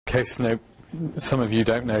case some of you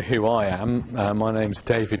don't know who I am, my name's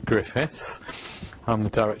David Griffiths. I'm the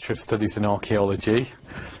Director of Studies in Archaeology,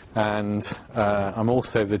 and I'm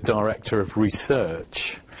also the Director of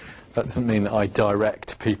Research. That doesn't mean that I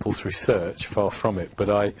direct people's research, far from it, but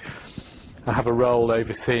I have a role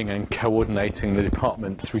overseeing and coordinating the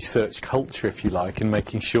department's research culture, if you like, and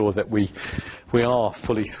making sure that we are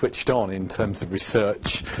fully switched on in terms of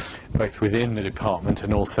research, both within the department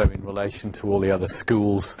and also in relation to all the other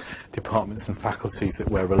schools, departments and faculties that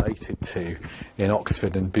we're related to in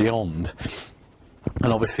Oxford and beyond.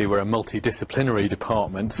 And obviously we're a multidisciplinary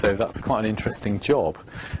department, so that's quite an interesting job,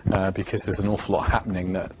 because there's an awful lot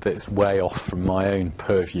happening that's way off from my own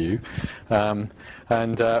purview.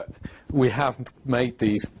 We have made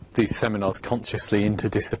these seminars consciously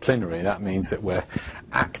interdisciplinary. That means that we're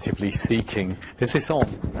actively seeking... Is this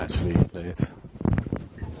on, actually, Liz?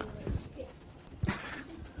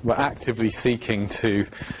 We're actively seeking to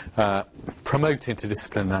promote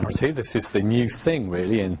interdisciplinarity. This is the new thing,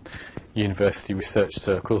 really, in university research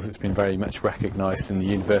circles. It's been very much recognised in the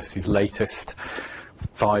university's latest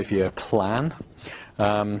 5-year plan.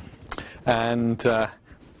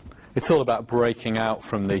 It's all about breaking out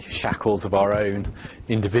from the shackles of our own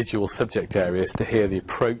individual subject areas to hear the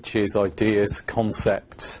approaches, ideas,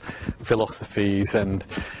 concepts, philosophies and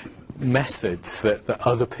methods that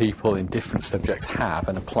other people in different subjects have,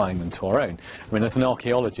 and applying them to our own. I mean, as an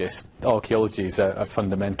archaeologist, archaeology is a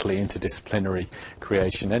fundamentally interdisciplinary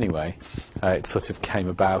creation anyway. It sort of came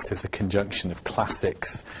about as a conjunction of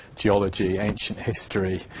classics, geology, ancient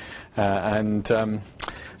history, so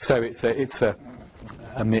it's a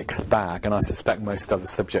mixed bag, and I suspect most other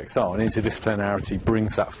subjects are, and interdisciplinarity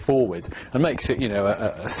brings that forward and makes it, you know,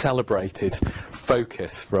 a celebrated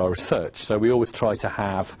focus for our research. So we always try to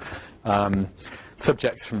have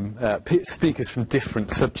subjects from speakers from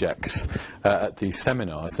different subjects at these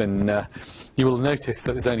seminars, and you will notice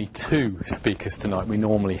that there's only 2 speakers tonight. We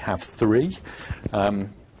normally have 3.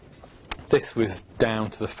 This was down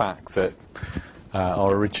to the fact that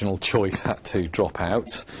our original choice had to drop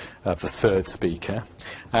out of the 3rd speaker,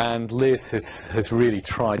 and Liz has really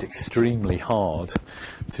tried extremely hard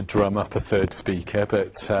to drum up a 3rd speaker,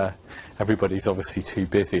 but everybody's obviously too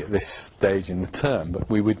busy at this stage in the term. But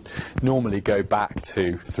we would normally go back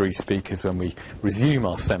to 3 speakers when we resume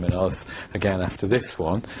our seminars again after this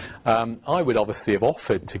one. I would obviously have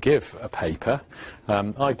offered to give a paper,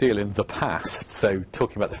 ideal in the past, so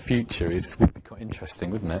talking about the future would be quite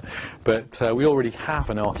interesting, wouldn't it? But we already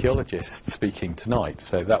have an archaeologist speaking tonight,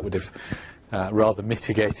 so that would have rather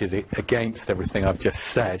mitigated it against everything I've just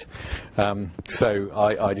said. So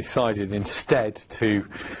I decided instead to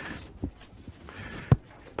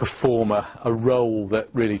perform a role that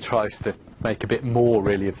really tries to make a bit more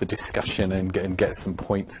really of the discussion and get some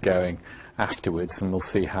points going afterwards, and we'll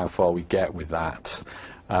see how far we get with that.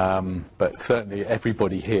 But certainly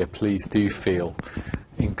everybody here, please do feel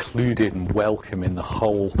included and welcome in the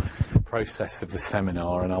whole process of the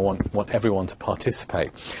seminar, and I want everyone to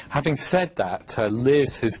participate. Having said that,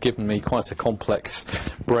 Liz has given me quite a complex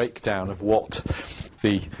breakdown of what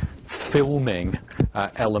the filming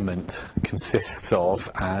element consists of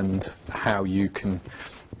and how you can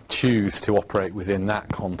choose to operate within that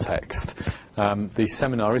context. The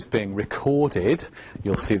seminar is being recorded.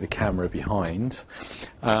 You'll see the camera behind.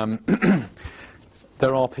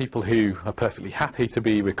 There are people who are perfectly happy to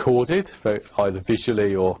be recorded, either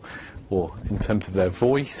visually or in terms of their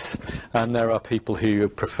voice, and there are people who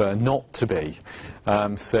prefer not to be.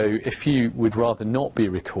 So if you would rather not be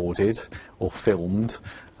recorded or filmed,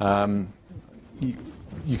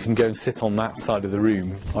 you can go and sit on that side of the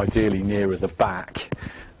room, ideally nearer the back,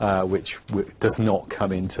 which does not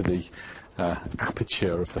come into the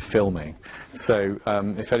aperture of the filming. So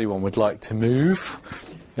if anyone would like to move,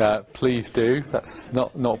 please do. That's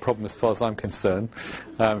not a problem as far as I'm concerned,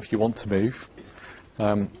 if you want to move.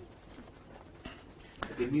 There'll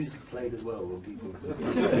be music played as well.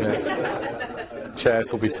 Yes.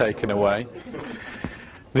 Chairs will be taken away.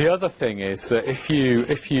 The other thing is that if you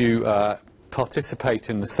participate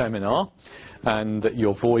in the seminar and that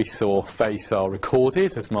your voice or face are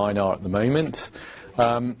recorded, as mine are at the moment,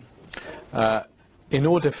 in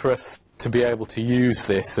order for us to be able to use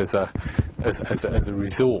this as a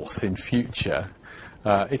resource in future,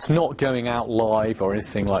 it's not going out live or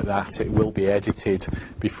anything like that. It will be edited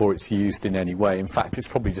before it's used in any way. In fact, it's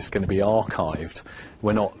probably just going to be archived.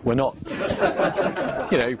 We're not,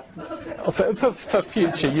 you know, for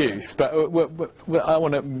future use. But I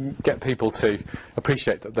want to get people to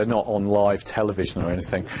appreciate that they're not on live television or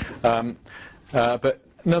anything. But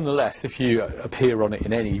nonetheless, if you appear on it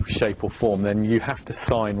in any shape or form, then you have to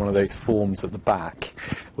sign one of those forms at the back,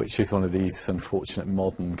 which is one of these unfortunate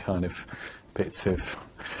modern kind of bits of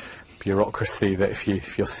bureaucracy that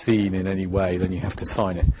if you're seen in any way, then you have to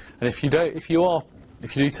sign it. And if you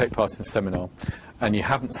do take part in the seminar and you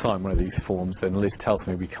haven't signed one of these forms, then Liz tells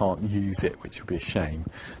me we can't use it, which would be a shame.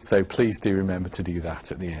 So please do remember to do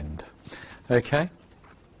that at the end. Okay?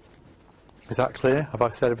 Is that clear? Have I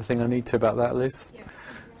said everything I need to about that, Liz? Yeah.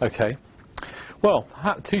 Okay. Well,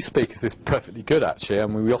 two speakers is perfectly good, actually. I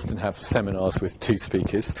mean, we often have seminars with two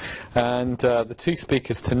speakers. And the two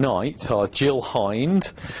speakers tonight are Jill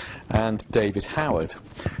Hind and David Howard.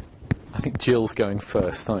 I think Jill's going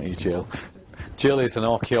first, aren't you, Jill? Jill is an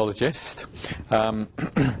archaeologist,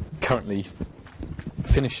 currently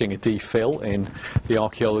finishing a DPhil in the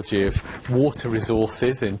archaeology of water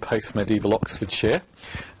resources in post-medieval Oxfordshire.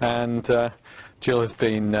 And Jill has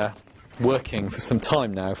been working for some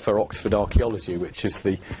time now for Oxford Archaeology, which is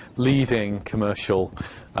the leading commercial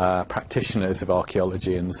practitioners of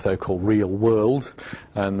archaeology in the so-called real world,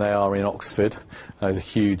 and they are in Oxford. There's a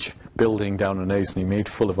huge building down on Knowsley Mead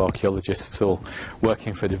full of archaeologists all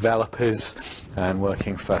working for developers and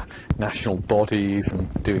working for national bodies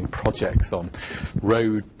and doing projects on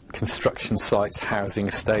road construction sites, housing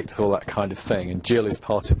estates, all that kind of thing. And Jill is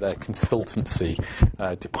part of their consultancy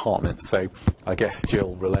department. So I guess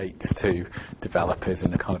Jill relates to developers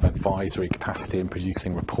in a kind of advisory capacity and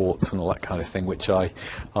producing reports and all that kind of thing, which I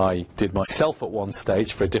did myself at one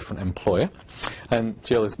stage for a different employer. And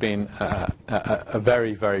Jill has been a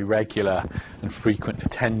very, very regular and frequent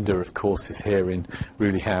attender of courses here in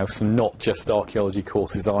Rewley House, and not just archaeology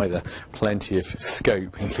courses either, plenty of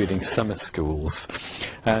scope, including summer schools.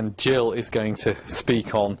 And Jill is going to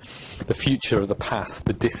speak on the future of the past,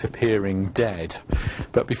 the disappearing dead.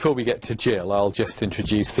 But before we get to Jill, I'll just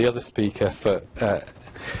introduce the other speaker for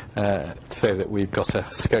so that we've got a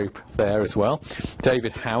scope there as well.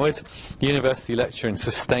 David Howard, University Lecturer in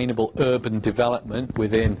Sustainable Urban Development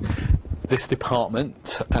within this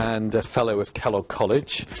department and a Fellow of Kellogg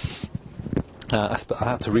College. I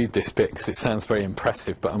have to read this bit because it sounds very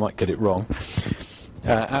impressive, but I might get it wrong.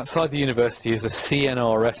 Outside the university is a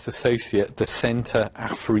CNRS Associate de Centre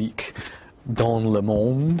Afrique dans le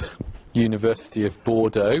Monde, University of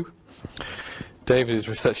Bordeaux. David has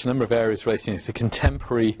researched a number of areas relating to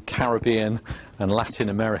contemporary Caribbean and Latin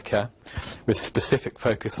America, with specific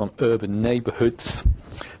focus on urban neighbourhoods,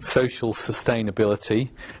 social sustainability,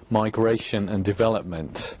 migration and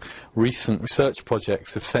development. Recent research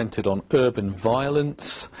projects have centred on urban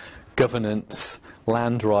violence, governance,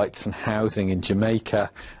 land rights and housing in Jamaica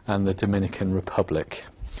and the Dominican Republic.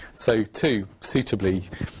 So two suitably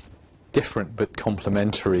different but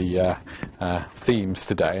complementary themes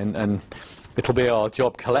today, and it'll be our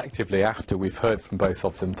job collectively after we've heard from both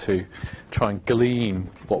of them to try and glean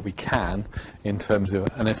what we can in terms of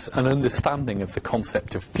an understanding of the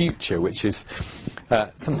concept of future, which is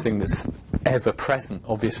something that's ever present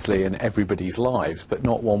obviously in everybody's lives, but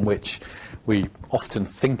not one which we often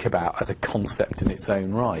think about as a concept in its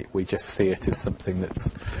own right. We just see it as something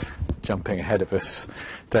that's jumping ahead of us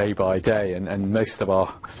day by day, and most of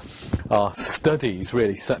our studies,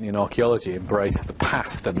 really, certainly in archaeology, embrace the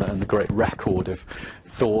past and the great record of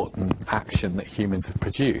thought and action that humans have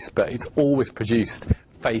produced, but it's always produced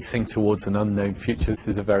facing towards an unknown future. This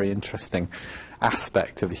is a very interesting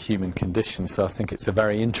aspect of the human condition, so I think it's a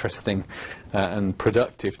very interesting and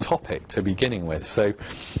productive topic to be beginning with. So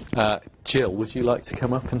Jill, would you like to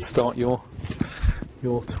come up and start your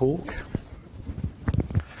talk?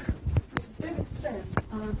 As David says,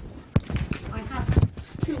 I have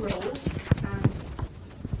two roles, and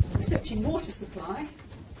researching water supply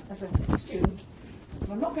as a student,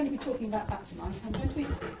 but I'm not going to be talking about that tonight. I'm going to be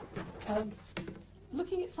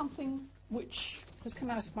looking at something which has come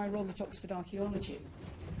out of my role at Oxford Archaeology.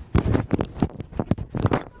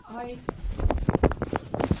 I do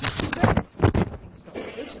various things for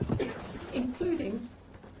Oxford, including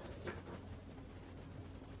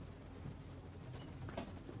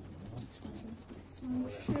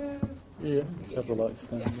Yeah, have the lights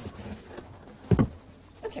down. Yes.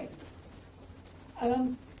 Okay.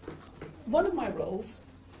 One of my roles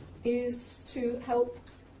is to help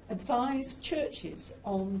advise churches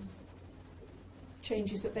on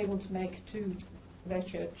changes that they want to make to their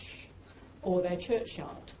church or their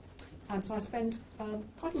churchyard. And so I spend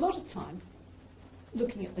quite a lot of time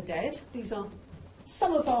looking at the dead. These are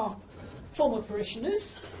some of our former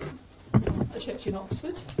parishioners, a church in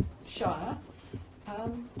Oxfordshire.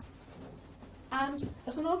 And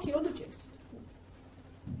as an archaeologist,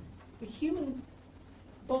 the human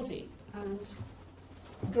body and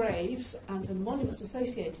graves and the monuments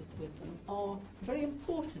associated with them are a very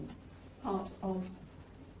important part of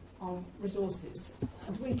our resources,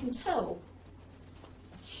 and we can tell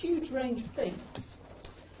a huge range of things.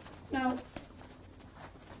 Now,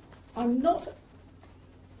 I'm not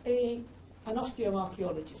an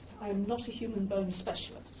osteoarchaeologist. I am not a human bone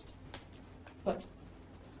specialist, but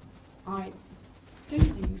I do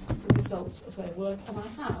use the results of their work, and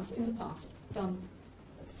I have in the past done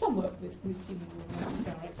some work with human remains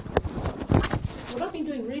directly. What I've been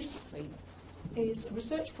doing recently is a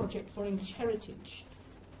research project for English Heritage,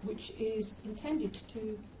 which is intended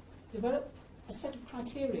to develop a set of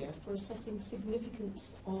criteria for assessing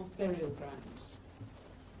significance of burial grounds.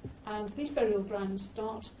 And these burial grounds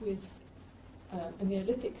start with a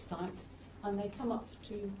Neolithic site, and they come up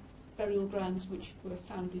to burial grounds which were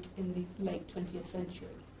founded in the late 20th century.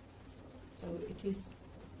 So it is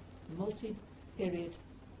a multi-period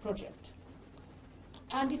project.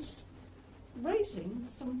 And it's raising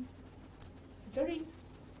some very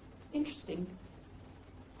interesting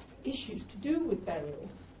issues to do with burial,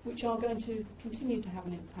 which are going to continue to have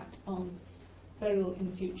an impact on burial in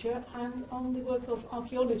the future and on the work of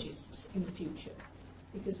archaeologists in the future.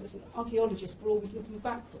 Because as an archaeologist, we're always looking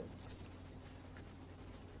backwards.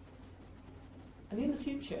 And in the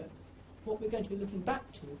future, what we're going to be looking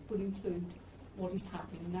back to will include what is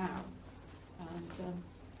happening now. And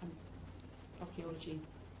archaeology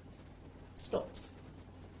stops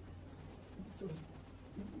sort of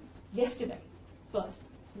yesterday, but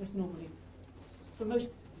there's normally, for most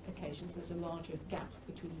occasions, there's a larger gap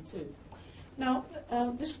between the two. Now,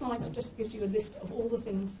 this slide just gives you a list of all the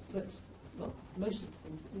things that, well, most of the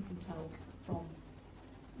things that we can tell from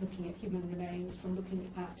looking at human remains, from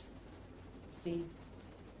looking at the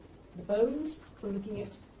bones, from looking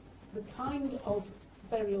at the kind of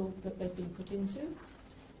burial that they've been put into,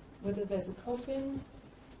 whether there's a coffin,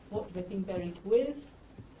 what they've been buried with,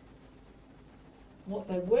 what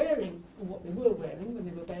they're wearing or what they were wearing when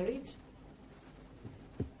they were buried,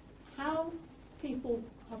 how people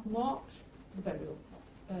have marked the burial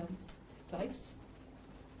place.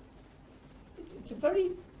 It's a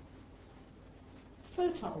very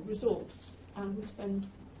fertile resource, and we spend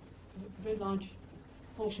a very large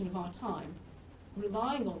portion of our time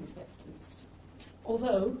relying on this evidence.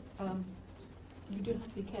 Although you do have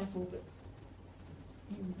to be careful that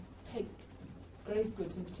you take grave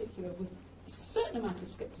goods in particular with a certain amount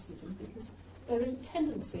of scepticism, because there is a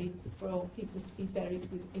tendency for people to be buried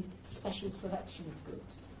with a special selection of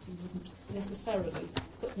goods. You wouldn't necessarily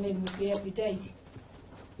put them in with the everyday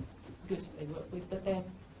goods that they work with, but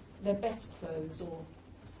their best clothes or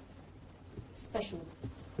special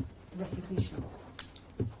recognition.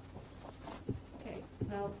 Okay,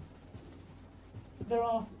 now there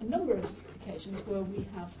are a number of occasions where we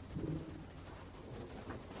have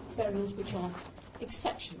burials which are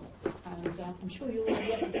exceptional, and I'm sure you'll all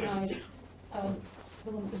recognise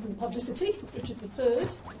the one that was in the publicity, Richard III.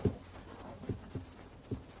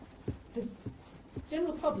 The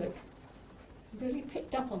general public really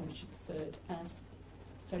picked up on Richard III as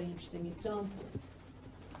a very interesting example.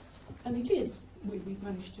 And it is. We've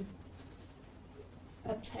managed to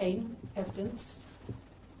obtain evidence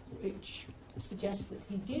which suggests that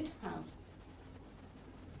he did have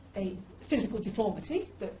a physical deformity,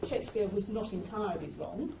 that Shakespeare was not entirely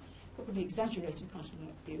wrong, probably exaggerated quite a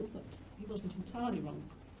great deal, but he wasn't entirely wrong.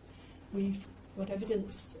 We've got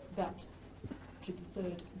evidence that Richard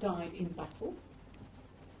III died in battle,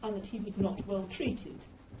 and that he was not well treated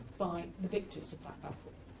by the victors of that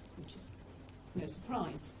battle, which is no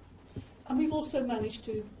surprise. And we've also managed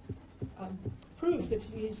to prove that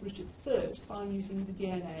he is Richard III by using the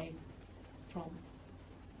DNA from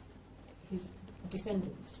his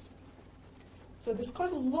descendants. So there's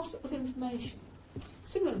quite a lot of information.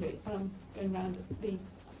 Similarly, going around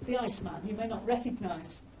the Iceman, you may not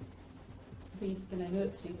recognise the name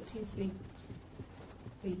Ötzi, but he's the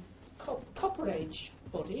Copper Age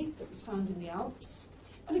body that was found in the Alps.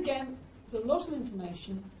 And again, there's a lot of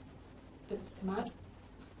information that's come out.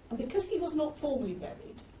 And because he was not formally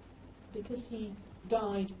buried, because he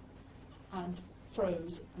died and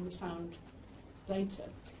froze and was found later,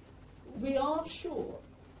 we are sure,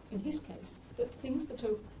 in his case, that things that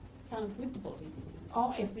are found with the body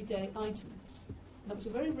are everyday items. And that was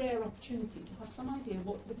a very rare opportunity to have some idea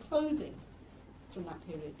what the clothing from that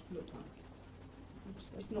period looked like.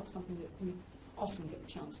 That's not something that we often get a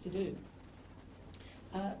chance to do.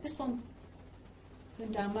 This one,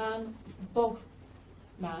 Glendow Man, is the Bog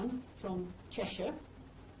Man from Cheshire,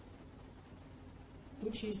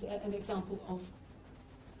 which is an example of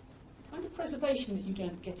kind of preservation that you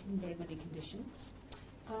don't get in very many conditions.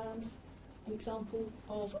 And an example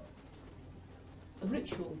of a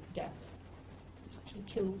ritual death. He was actually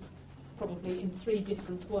killed probably in 3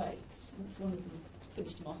 different ways. One of them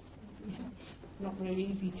finished him off. It's not very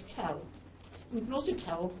easy to tell. We can also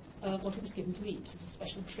tell what he was given to eat as a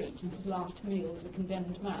special treat in his last meal as a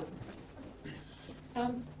condemned man.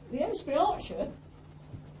 The Amesbury Archer,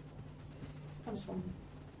 this comes from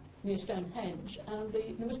near Stonehenge, and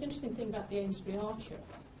the most interesting thing about the Amesbury Archer,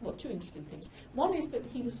 well, 2 interesting things. One is that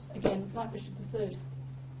he was, again, like Richard III,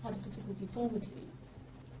 had a physical deformity.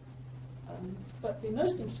 But the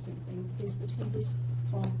most interesting thing is that he was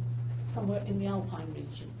from somewhere in the Alpine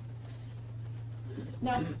region.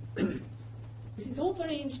 Now, this is all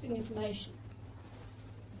very interesting information,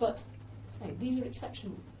 but say, these are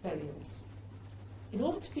exceptional burials. In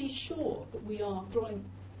order to be sure that we are drawing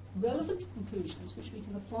relevant conclusions which we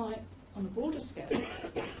can apply on a broader scale,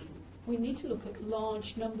 we need to look at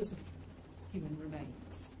large numbers of human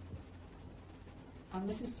remains. And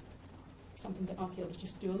this is something that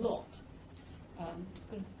archaeologists do a lot.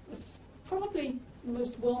 Probably the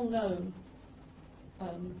most well-known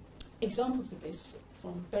examples of this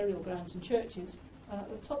from burial grounds and churches, at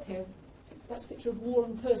the top here, that's a picture of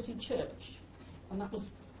Warren Percy Church. And that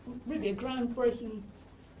was really a groundbreaking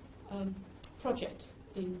project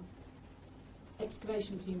in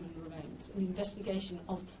excavation of human remains, an investigation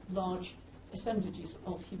of large assemblages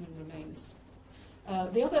of human remains.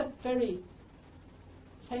 The other very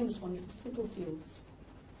famous one is the Spitalfields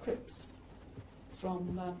crypts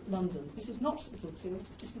from London. This is not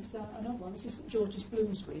Spitalfields, this is another one. This is St George's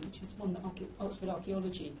Bloomsbury, which is one that Oxford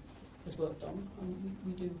Archaeology has worked on, and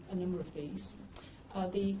we do a number of these.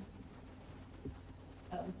 The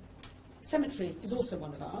cemetery is also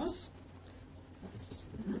one of ours. That's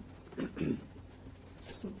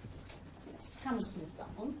Hammersmith, that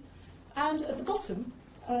one. And at the bottom,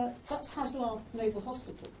 that's Haslar Naval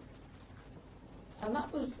Hospital. And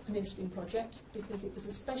that was an interesting project because it was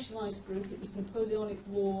a specialised group. It was Napoleonic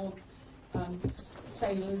War,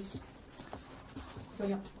 sailors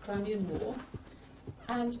going up to the Crimean War.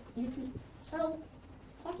 And you can tell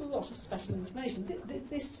quite a lot of special information.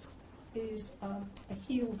 This is a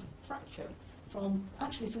healed fracture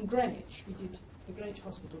actually from Greenwich. We did the Greenwich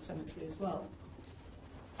Hospital Cemetery as well.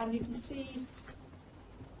 And you can see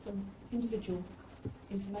some individual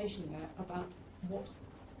information there about what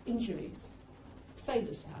injuries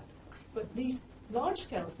sailors had. But these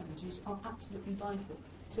large-scale cemeteries are absolutely vital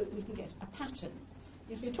so that we can get a pattern.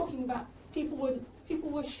 If you're talking about people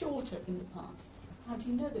were shorter in the past, how do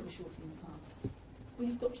you know they were shorter in the past? Well,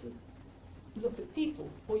 you've got to look at people,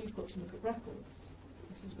 or you've got to look at records.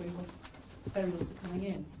 This is where your burials are coming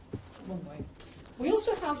in, one way. We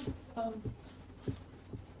also have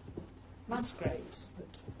mass graves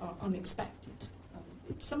that are unexpected.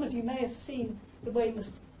 Some of you may have seen the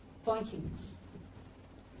Weymouth Vikings.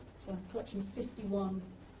 It's a collection of 51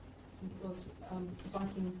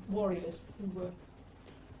 Viking warriors who were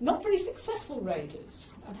not very successful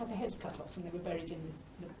raiders and had their heads cut off and they were buried in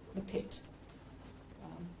the pit.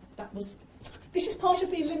 This is part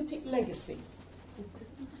of the Olympic legacy.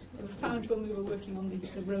 They were found when we were working on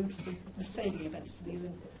the road for the sailing events for the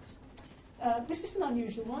Olympics. This is an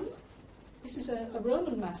unusual one. This is a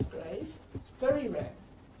Roman mass grave, very rare.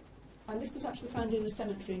 And this was actually found in a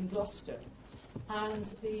cemetery in Gloucester. And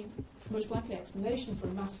the most likely explanation for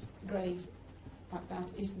a mass grave like that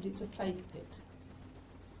is that it's a plague pit.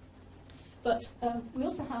 But we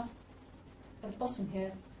also have, at the bottom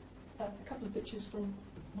here, a couple of pictures from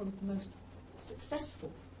one of the most successful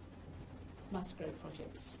mass grave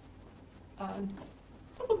projects. And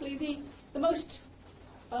probably the most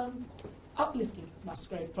uplifting mass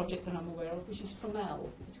grave project that I'm aware of, which is Fromelles,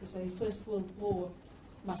 which was a First World War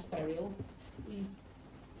mass burial.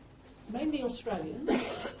 Mainly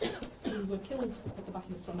Australians who were killed at the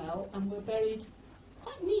Battle of Fromelles and were buried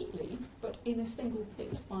quite neatly, but in a single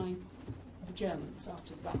pit by the Germans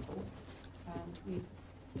after the battle. And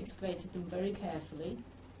we excavated them very carefully,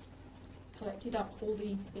 collected up all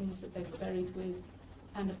the things that they were buried with,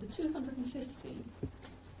 and of the 250,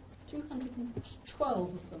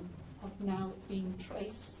 212 of them have now been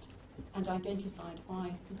traced and identified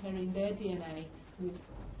by comparing their DNA with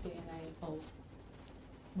DNA of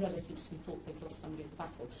relatives who thought they'd lost somebody in the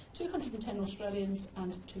battle. 210 Australians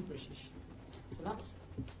and 2 British. So that's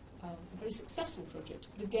a very successful project.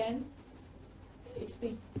 But again, it's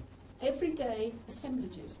the everyday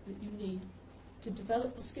assemblages that you need to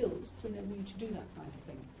develop the skills to enable you to do that kind of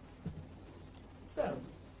thing. So,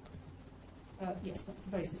 yes, that's a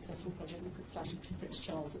very successful project. We could flash it to Prince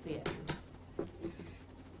Charles at the end.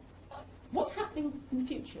 What's happening in the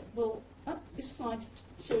future? Well, this slide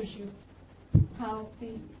shows you how the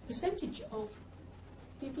percentage of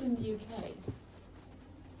people in the UK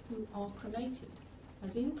who are cremated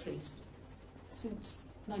has increased since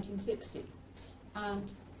 1960.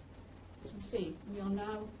 And as you can see, we are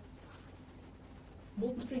now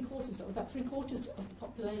more than three-quarters, or about three-quarters of the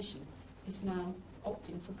population is now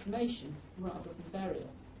opting for cremation rather than burial.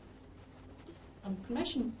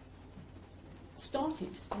 Cremation started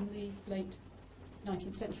in the late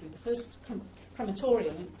 19th century. The first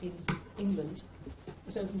crematorium in England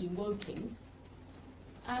was opened in Woking,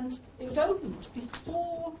 and it was opened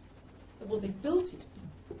before, well, they built it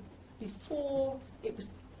before it was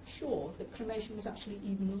sure that cremation was actually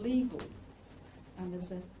even legal. And there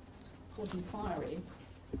was a court inquiry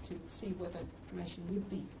to see whether cremation would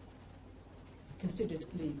be considered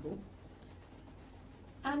legal.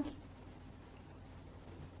 And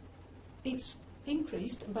it's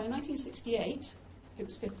increased, and by 1968 it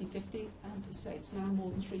was 50-50, and as I say, it's now more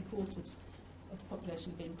than three-quarters of the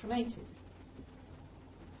population being cremated.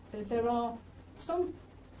 There are some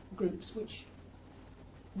groups which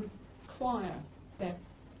require their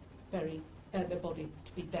body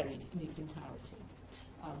to be buried in its entirety.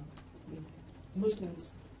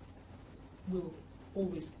 Muslims will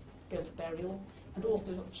always go for burial, and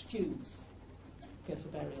Orthodox Jews go for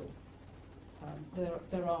burial.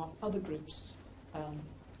 There are other groups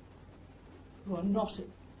who are not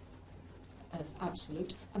as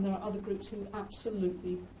absolute, and there are other groups who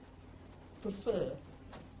absolutely prefer,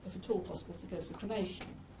 if at all possible, to go for cremation.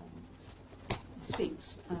 The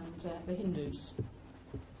Sikhs and the Hindus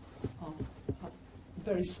have a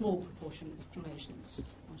very small proportion of cremations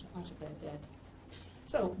out of their dead.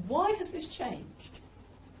 So, why has this changed?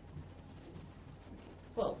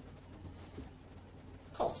 Well,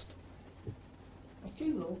 cost. A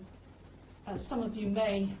funeral, as some of you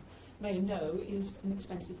may know, is an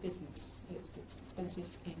expensive business. It's expensive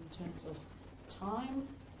in terms of time,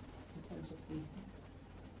 in terms of the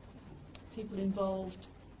people involved,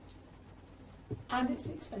 and it's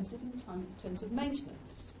expensive in terms of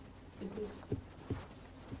maintenance, because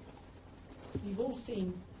you've all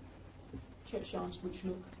seen churchyards which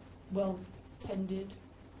look well tended,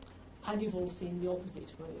 and you've all seen the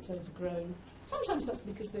opposite, where it's overgrown. Sometimes that's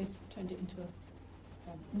because they've turned it into a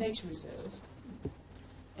nature reserve,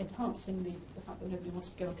 enhancing the fact that nobody wants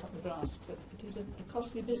to go and cut the grass, but it is a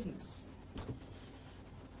costly business.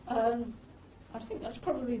 I think that's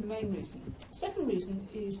probably the main reason. The second reason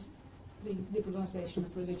is the liberalisation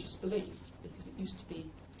of religious belief, because it used to be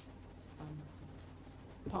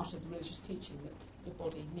part of the religious teaching that the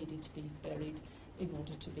body needed to be buried in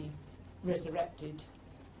order to be resurrected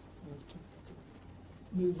or to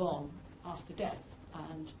move on after death,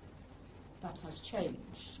 and that has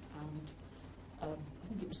changed. And I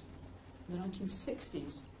think it was in the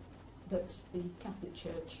 1960s that the Catholic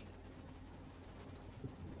Church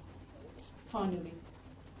finally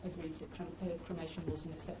agreed that cremation was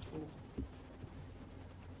an acceptable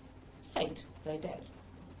fate for their dead.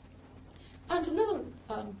 And another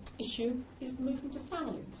issue is the movement of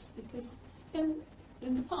families, because in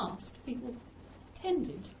the past people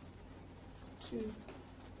tended to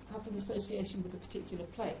have an association with a particular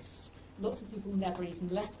place. Lots of people never even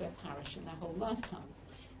left their parish in their whole lifetime.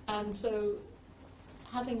 And so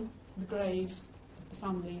having the graves of the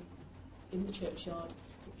family in the churchyard,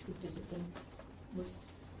 which would visit them, was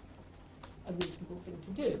a reasonable thing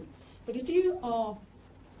to do. But if you are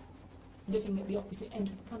living at the opposite end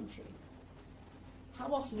of the country,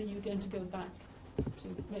 how often are you going to go back to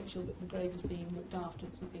make sure that the grave is being looked after,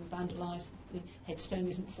 it's not being vandalised, the headstone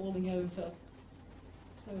isn't falling over?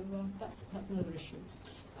 So that's another issue.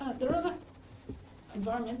 There are other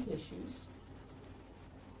environmental issues,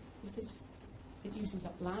 because it uses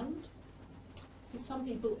up land. Because some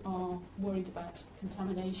people are worried about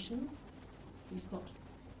contamination. We've got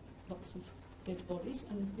lots of dead bodies,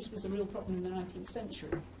 and this was a real problem in the 19th century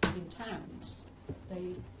in towns.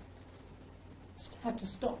 They had to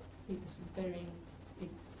stop people from burying in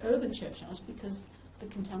urban churchyards because the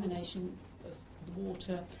contamination of the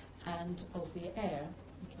water and of the air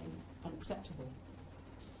became unacceptable.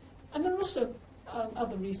 And there are also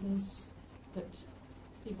other reasons that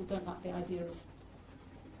people don't like the idea of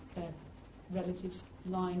their relatives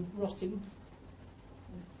lying rotting.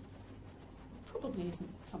 Probably isn't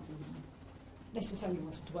something we necessarily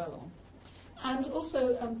want to dwell on. And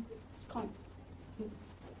also, it's quite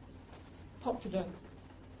popular,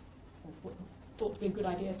 or thought to be a good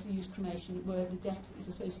idea, to use cremation where the death is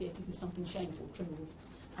associated with something shameful, criminal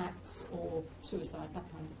acts or suicide, that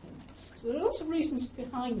kind of thing. So there are lots of reasons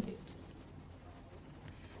behind it.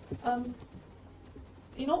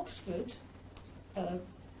 In Oxford, I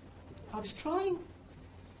was trying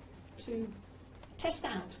to test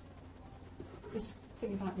out this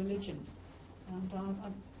thing about religion. And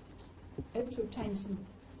I'm able to obtain some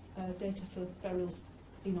data for burials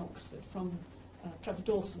in Oxford from Trevor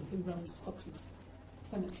Dawson, who runs Oxford's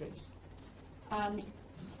cemeteries. And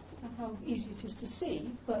how easy it is to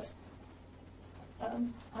see, but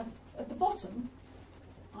at the bottom,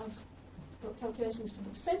 I've got calculations for the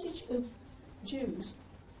percentage of Jews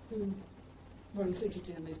who were included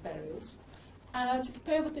in these burials, to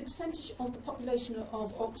compare with the percentage of the population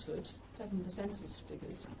of Oxford, taking the census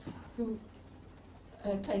figures, who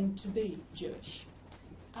claim to be Jewish.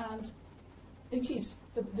 And it is,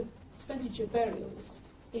 the percentage of burials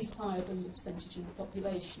is higher than the percentage in the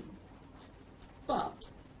population. But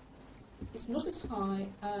it's not as high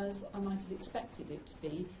as I might have expected it to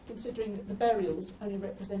be, considering that the burials only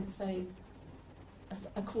represent, say,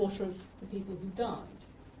 a quarter of the people who died.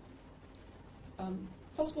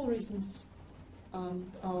 Possible reasons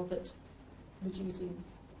are that the Jews in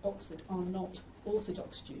Oxford are not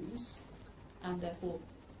Orthodox Jews, and therefore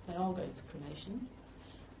they are going for cremation.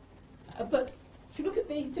 But if you look at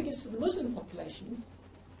the figures for the Muslim population,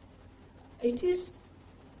 it is,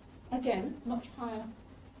 again, much higher.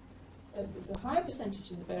 There's a higher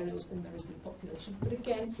percentage in the burials than there is in the population, but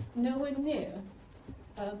again, nowhere near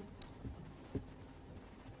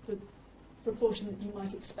the proportion that you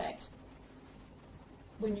might expect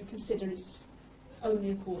when you consider it's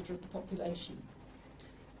only a quarter of the population.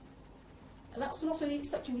 And that's not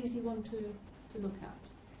such an easy one to look at.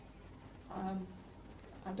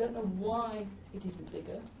 I don't know why it isn't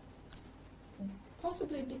bigger.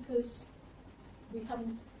 Possibly because we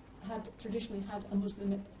haven't traditionally had a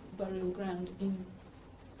Muslim burial ground in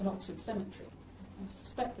an Oxford cemetery. I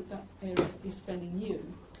suspect that area is fairly new,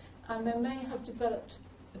 and there may have developed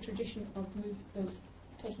a tradition of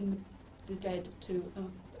taking the dead to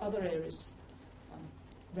other areas,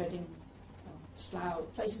 Reading,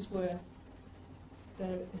 Slough, places where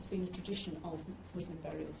there has been a tradition of Muslim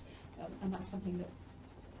burials, and that's something that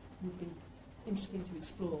would be interesting to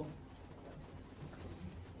explore.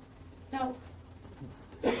 Now,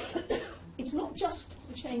 it's not just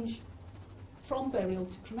a change from burial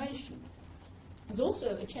to cremation. There's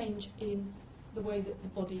also a change in the way that the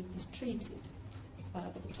body is treated.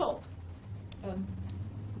 At the top,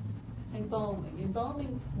 embalming.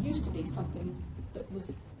 Embalming used to be something that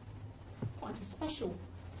was quite a special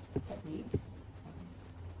technique.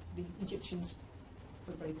 The Egyptians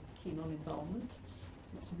were very keen on embalmment,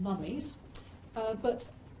 lots of mummies. But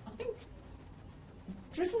I think,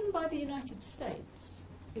 driven by the United States,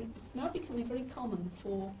 it's now becoming very common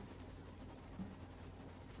for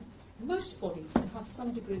most bodies to have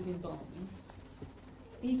some degree of embalming,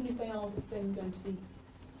 even if they are then going to be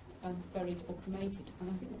buried or cremated. And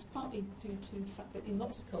I think that's partly due to the fact that in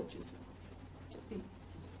lots of cultures, it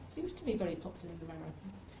seems to be very popular in America,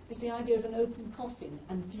 is the idea of an open coffin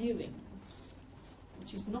and viewings,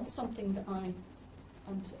 which is not something that I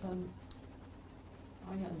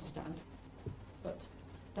understand, but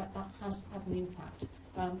that has had an impact.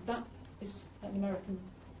 That is an American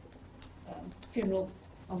funeral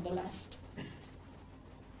on the left.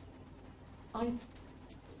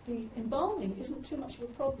 The embalming isn't too much of a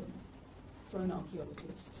problem for an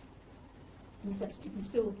archaeologist, in the sense that you can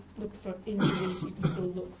still look for injuries, you can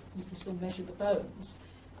still measure the bones.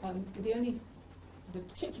 The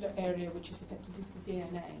particular area which is affected is the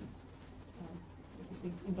DNA, because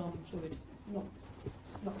the embalming fluid is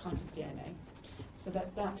not kind of DNA. So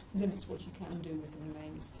that limits what you can do with the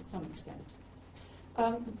remains to some extent.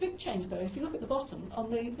 The big change, though, if you look at the bottom, on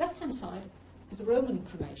the left-hand side is a Roman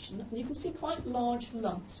cremation, and you can see quite large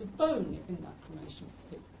lumps of bone in that cremation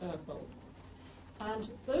bowl. And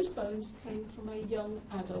those bones came from a young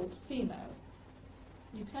adult female.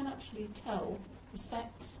 You can actually tell the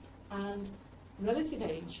sex and relative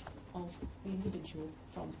age of the individual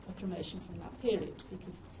from a cremation from that period,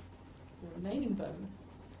 because the remaining bone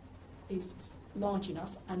is large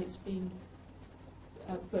enough and it's been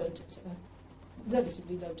burnt at a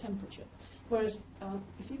relatively low temperature. Whereas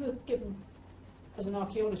if you were given, as an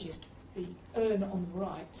archaeologist, the urn on the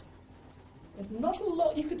right, there's not a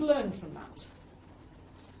lot you could learn from that.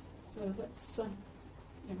 So that's,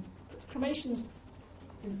 cremations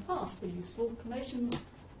in the past were useful. Cremations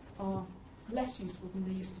are less useful than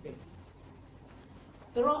they used to be.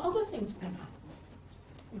 There are other things that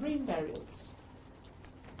happen. Green burials.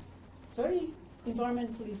 Very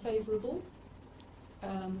environmentally favourable.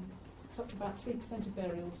 It's up to about 3% of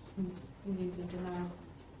burials in England are now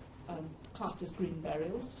classed as green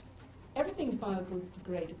burials. Everything's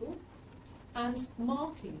biodegradable, and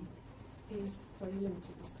marking is very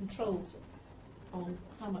limited. There's controls on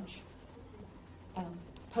how much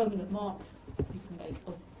permanent mark you can make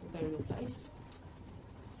of the burial place,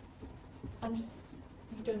 and you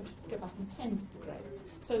don't go back and tend the grave.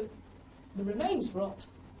 So the remains rot,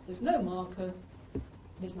 there's no marker,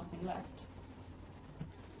 there's nothing left.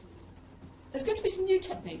 There's going to be some new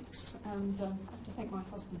techniques, and I have to thank my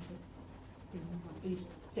husband for bringing these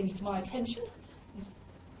things to my attention, his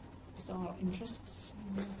bizarre interests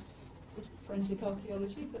in forensic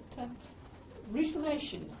archaeology, but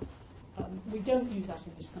resumation, we don't use that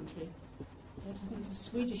in this country. I think it's a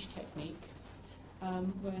Swedish technique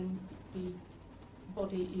when the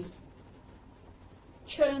body is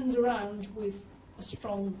churned around with a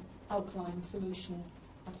strong alkaline solution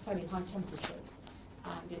at a fairly high temperature,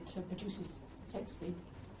 and it takes the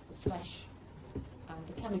flesh and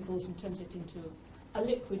the chemicals and turns it into a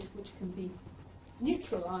liquid which can be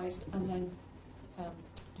neutralised and then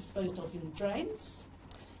disposed of in drains,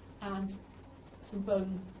 and some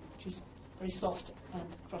bone which is very soft and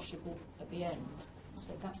crushable at the end.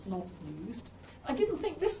 So that's not used. I didn't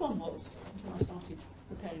think this one was until I started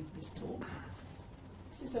preparing for this talk.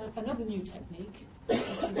 This is another new technique, which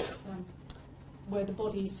is where the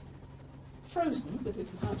body's frozen with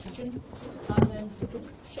liquid nitrogen and then sort of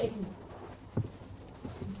shaken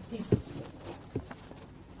into pieces.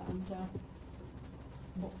 And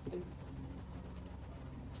what the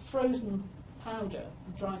frozen powder,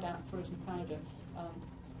 dried out frozen powder,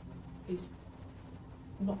 is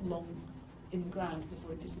not long in the ground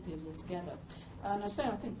before it disappears altogether. And I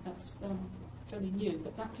think that's fairly new,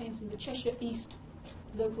 but that came from the Cheshire East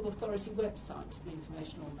Local Authority website, the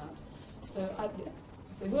information on that. So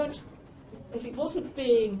if it wasn't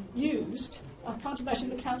being used, I can't imagine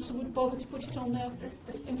the council would bother to put it on their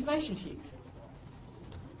information sheet.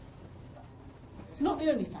 It's not the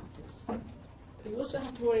only factors. You also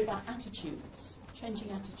have to worry about attitudes,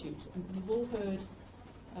 changing attitudes. And you've all heard,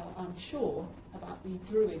 I'm sure, about the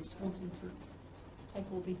Druids wanting to take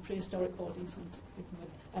all the prehistoric bodies and give them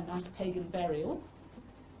a nice pagan burial.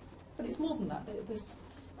 But it's more than that. There's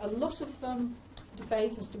a lot of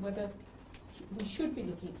debate as to whether we should be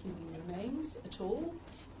looking at human remains at all.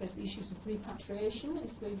 There's the issues of repatriation,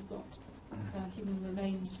 if they've got human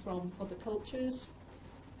remains from other cultures.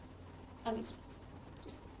 And it's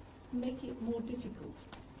just making it more difficult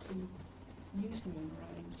to use human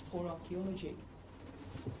remains for archaeology.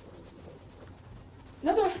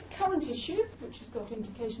 Another current issue, which has got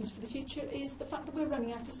implications for the future, is the fact that we're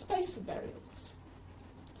running out of space for burials.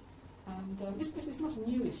 And this is not a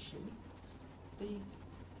new issue. The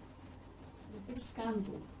big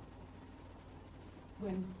scandal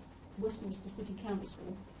when Westminster City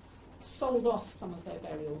Council sold off some of their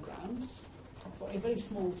burial grounds for a very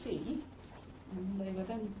small fee, and they were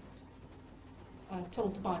then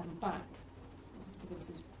told to buy them back. There was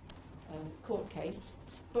a court case.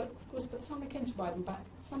 But, of course, by the time they came to buy them back,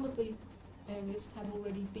 some of the areas had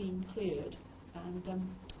already been cleared and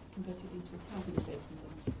converted into housing estates and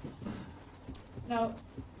things. Now,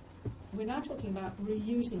 we're now talking about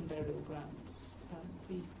reusing burial grounds.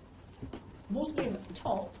 The mausoleum at the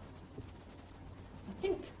top, I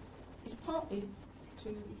think, was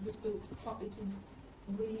built partly to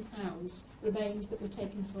rehouse remains that were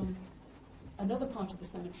taken from another part of the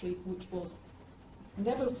cemetery, which was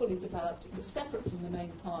never fully developed. It was separate from the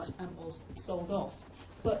main part and was sold off.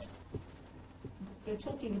 But they're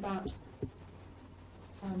talking about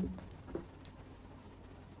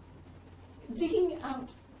digging out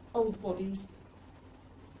old bodies,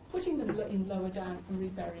 putting them in lower down and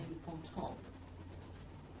reburying on top.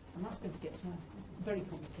 And that's going to get very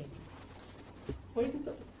complicated. Where you can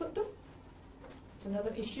put them? It's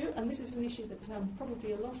another issue, and this is an issue that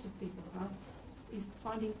probably a lot of people have, is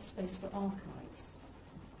finding space for archives.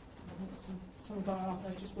 Some of our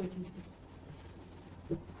archives just waiting to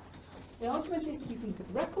be. The argument is that you can look at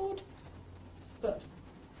the record, but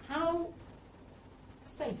how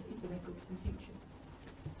safe is the record for the future?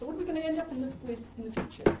 So what are we going to end up with in the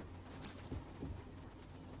future?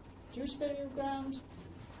 Jewish burial ground,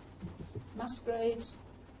 mass graves,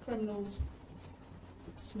 criminals,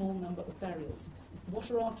 small number of burials. What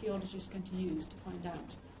are archaeologists going to use to find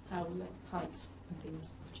out how heights and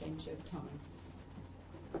things have changed over time?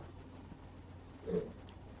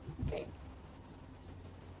 Okay.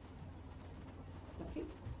 That's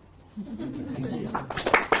it. Thank you.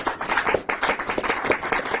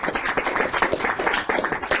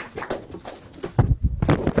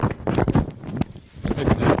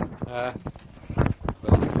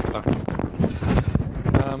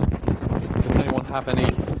 Does anyone have any?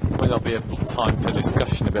 Well, there'll be a time for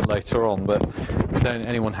discussion a bit later on, but does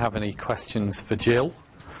anyone have any questions for Jill?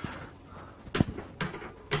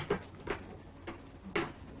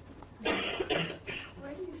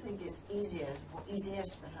 Where do you easier, or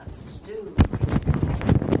easiest perhaps, to do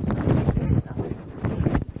this summer?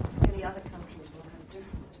 Many other countries will have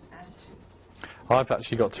different attitudes. I've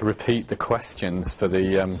actually got to repeat the questions for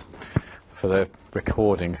the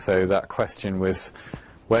recording. So that question was,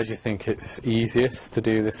 where do you think it's easiest to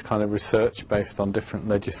do this kind of research based on different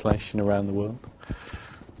legislation around the world?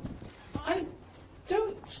 I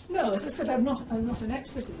don't know. As I said, I'm not an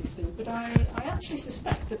expert in this thing, but I actually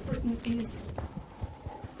suspect that Britain is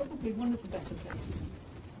probably one of the better places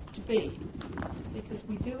to be, because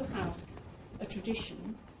we do have a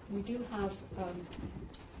tradition. We do have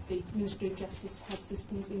the Ministry of Justice has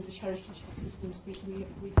systems, English Heritage has systems.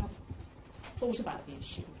 We have thought about the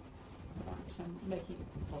issue, about making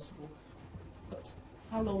it possible. But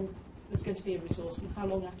how long there's going to be a resource and how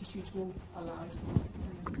long attitudes will allow it.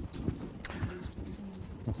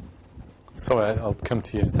 Sorry, I'll come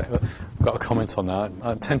to you in a second. I've got a comment on that.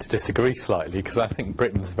 I tend to disagree slightly because I think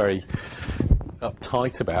Britain's very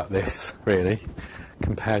uptight about this, really,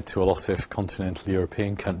 compared to a lot of continental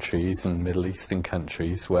European countries and Middle Eastern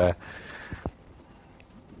countries where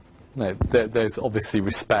there's obviously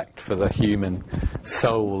respect for the human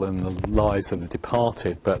soul and the lives of the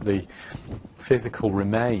departed, but the physical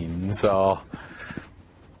remains are,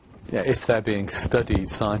 if they're being studied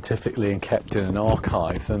scientifically and kept in an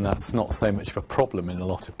archive, then that's not so much of a problem in a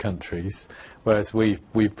lot of countries, whereas we've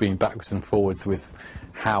been backwards and forwards with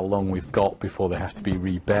how long we've got before they have to be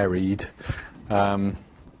reburied,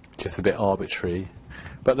 which is a bit arbitrary.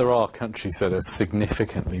 But there are countries that are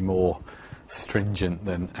significantly more stringent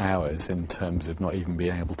than ours in terms of not even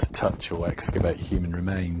being able to touch or excavate human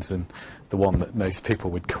remains, and the one that most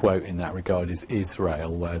people would quote in that regard is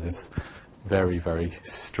Israel, where there's very, very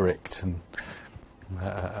strict and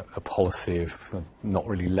a policy of not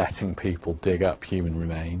really letting people dig up human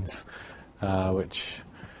remains, which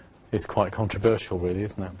is quite controversial, really,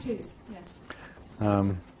 isn't it? It is, yes.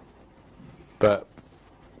 But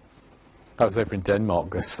I was over in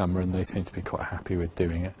Denmark this summer and they seem to be quite happy with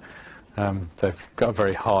doing it. They've got a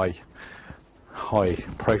very high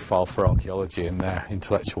profile for archaeology in their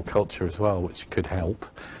intellectual culture as well, which could help.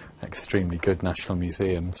 Extremely good national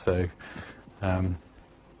museum, so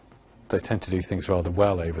they tend to do things rather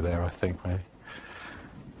well over there, I think. Maybe.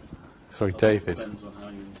 Sorry, David. Depends on how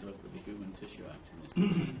you interpret the Human Tissue Act in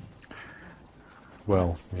this.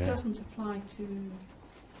 Well, It yeah. doesn't apply to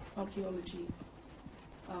archaeology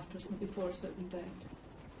before a certain date.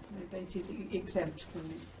 The date is exempt from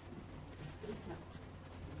that.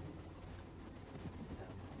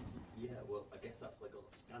 Yeah, well, I guess that's why I got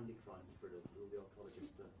standing crime for us, all the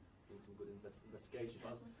archaeologists are doing some good investigation. But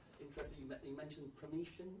I was interested, you mentioned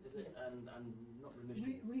premation, is it? Yes. And not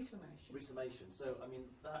remission. Resummation. Resummation. So, I mean,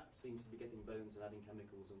 that seems to be getting bones and adding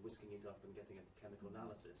chemicals and whisking it up and getting a chemical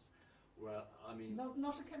analysis. Where, I mean... No,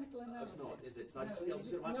 not a chemical analysis. It's not, is it? So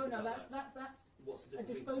No, that's what's the a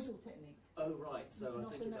difference? disposal technique. Oh, right. So I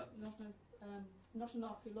Not think an, that... not an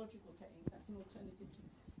archaeological technique. That's an alternative to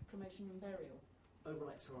cremation and burial. Oh,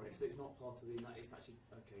 right, sorry. So it's not part of the... It's actually...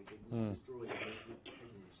 Okay, it Mm. will destroy...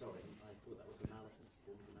 Sorry, I thought that was analysis,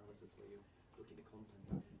 form of analysis where you're looking at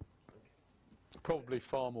content. Okay. Probably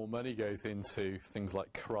far more money goes into things like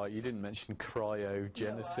you didn't mention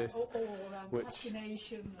cryogenesis, Or which-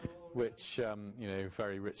 patination, or which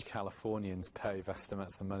very rich Californians pay vast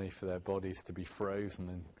amounts of money for their bodies to be frozen,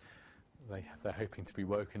 and they're hoping to be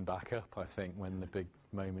woken back up, I think, when the big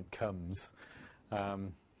moment comes.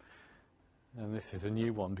 And this is a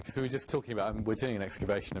new one, because we were just talking about, we're doing an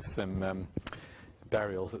excavation of some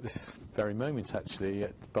burials at this very moment, actually,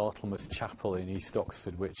 at Barthelmess Chapel in East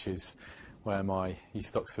Oxford, which is where my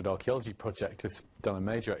East Oxford Archaeology Project has done a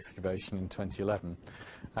major excavation in 2011.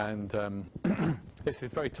 And this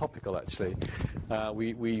is very topical, actually.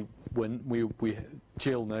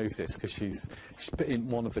 Jill knows this because she's been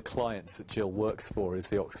one of the clients that Jill works for is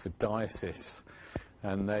the Oxford Diocese,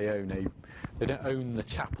 and they don't own the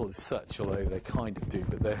chapel as such, although they kind of do,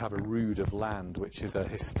 but they have a rood of land, which is a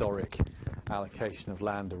historic allocation of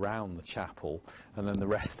land around the chapel, and then the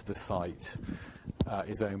rest of the site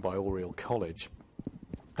is owned by Oriel College.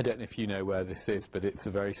 I don't know if you know where this is, but it's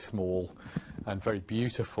a very small and very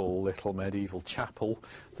beautiful little medieval chapel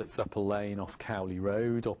that's up a lane off Cowley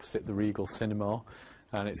Road opposite the Regal Cinema,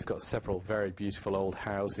 and it's got several very beautiful old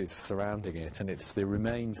houses surrounding it, and it's the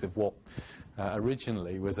remains of what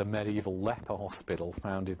originally was a medieval leper hospital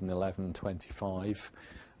founded in 1125,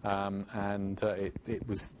 and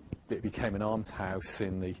it became an almshouse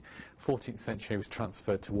in the 14th century. It was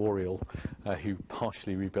transferred to Oriel, who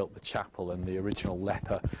partially rebuilt the chapel, and the original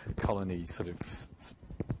leper colony sort of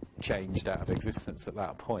changed out of existence at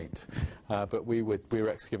that point. But we were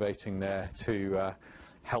excavating there to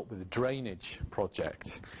help with the drainage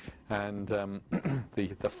project. And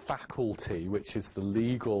the faculty, which is the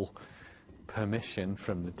legal permission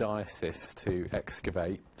from the diocese to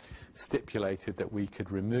excavate, stipulated that we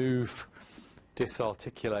could remove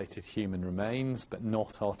disarticulated human remains but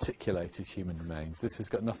not articulated human remains. This has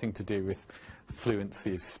got nothing to do with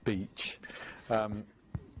fluency of speech.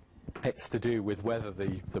 It's to do with whether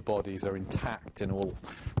the bodies are intact and all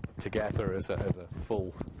together as a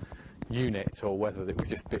full unit, or whether it was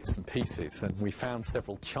just bits and pieces. And we found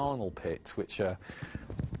several charnel pits which are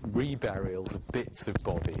reburials of bits of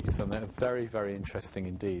bodies, and they're very, very interesting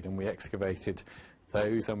indeed. And we excavated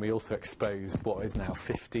those, and we also exposed what is now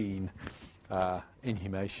 15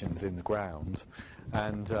 inhumations in the ground.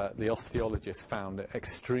 And the osteologists found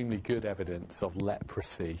extremely good evidence of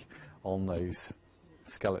leprosy on those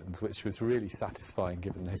skeletons, which was really satisfying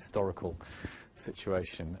given the historical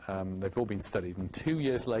situation. They've all been studied, and 2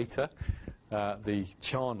 years later the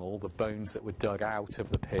charnel, the bones that were dug out of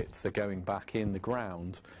the pits, are going back in the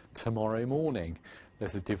ground tomorrow morning.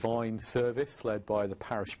 There's a divine service led by the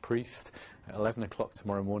parish priest at 11 o'clock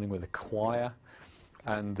tomorrow morning with a choir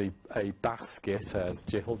and a basket, as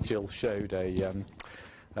Jill showed, a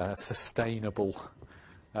sustainable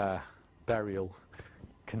burial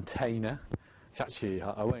container. It's actually,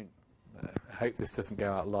 I won't hope this doesn't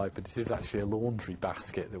go out live, but it is actually a laundry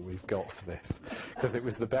basket that we've got for this, because it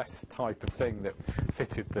was the best type of thing that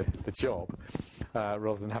fitted the job,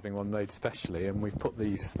 rather than having one made specially. And we've put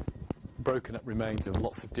these broken up remains of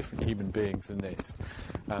lots of different human beings in this,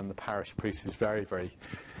 and the parish priest is very, very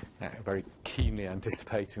keenly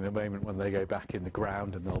anticipating the moment when they go back in the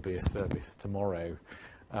ground, and there'll be a service tomorrow.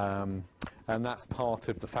 And that's part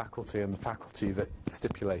of the faculty, and the faculty that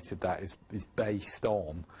stipulated that is based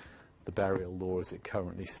on the burial law as it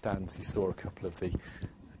currently stands. You saw a couple of the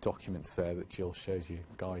documents there that Jill shows you,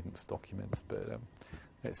 guidance documents, but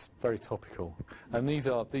it's very topical. And these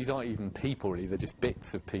aren't even people really, they're just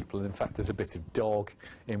bits of people, and in fact there's a bit of dog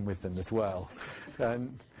in with them as well,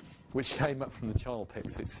 which came up from the charnel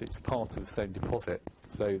pits. It's part of the same deposit,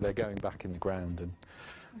 so they're going back in the ground, and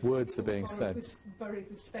words are being said. Buried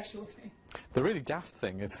with specialty. The really daft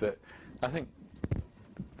thing is that I think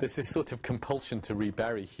there's this sort of compulsion to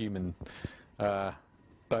rebury human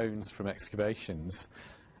bones from excavations,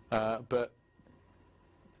 but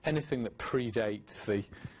anything that predates the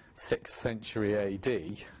 6th century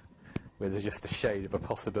AD, where there's just a shade of a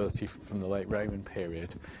possibility from the late Roman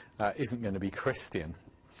period, isn't going to be Christian.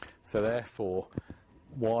 So therefore,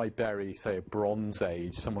 why bury, say, a Bronze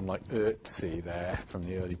Age, someone like Ötzi there from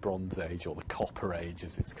the early Bronze Age, or the Copper Age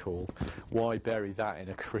as it's called? Why bury that in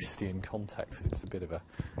a Christian context? It's a bit of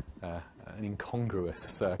an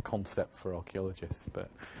incongruous concept for archaeologists. But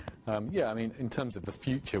yeah, I mean, in terms of the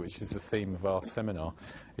future, which is the theme of our seminar,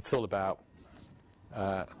 it's all about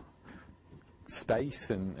space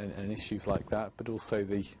and issues like that, but also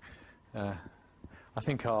the I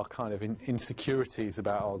think our kind of insecurities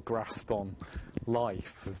about our grasp on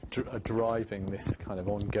life are driving this kind of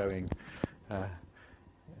ongoing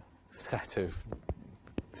set of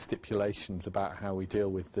stipulations about how we deal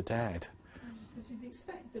with the dead. Because you'd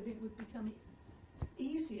expect that it would become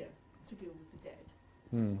easier to deal with the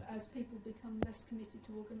dead as people become less committed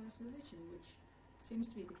to organised religion, which seems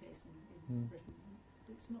to be the case in Britain.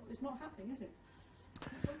 It's not happening, is it?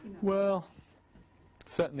 It's not working that way. Well,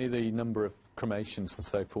 certainly the number of cremations and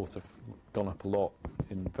so forth have gone up a lot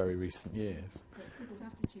in very recent years. But people's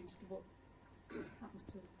attitudes to what happens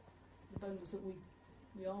to the bones that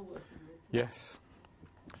we are working with. Yes.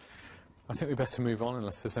 I think we better move on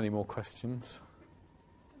unless there's any more questions.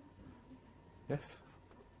 Yes?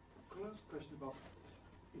 Could I ask a question about,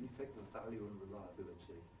 in effect, the value and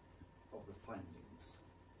reliability of the findings?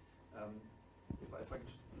 If I could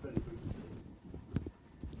just very briefly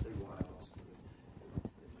say why I asked this.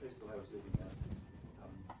 The place that I was living at,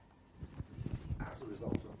 as a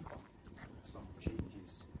result of some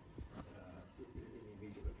changes in the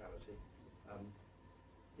immediate locality, a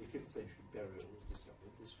 5th century burial was discovered.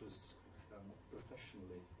 This was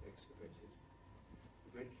professionally excavated.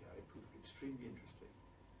 The great care, it proved extremely interesting.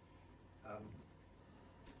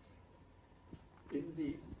 In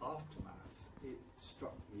the aftermath, it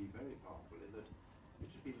struck me very powerfully that it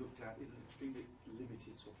should be looked at in an extremely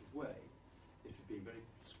limited sort of way. It had been very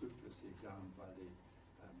scrupulously examined by the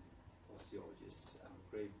osteologists, and the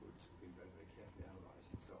grave goods had been very, very carefully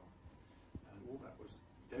analysed and so on. And all that was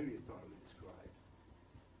very thoroughly described.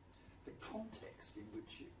 The context in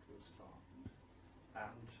which it was found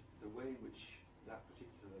and the way in which that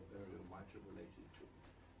particular burial might have related to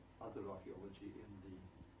other archaeology in the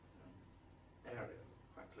area,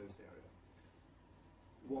 quite close area,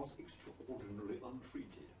 was extraordinarily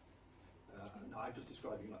untreated. Now I'm just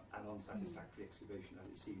describing an unsatisfactory excavation as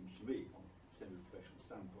it seemed to me from a semi-professional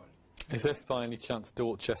standpoint. Is this by any chance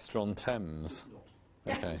Dorchester-on-Thames?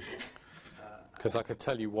 It's not. Okay. Because I could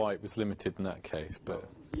tell you why it was limited in that case, but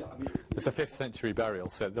Yeah, I mean, it's a 5th century burial,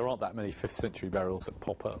 so there aren't that many 5th century burials that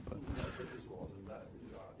pop up. But that's what this was, and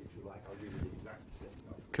if you like, I'll give you the exact setting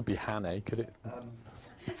up. could be Hannay, could it?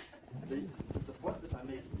 The point that I'm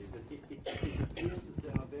making is that it appears that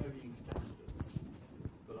there are varying standards,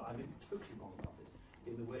 but I may be totally wrong about this,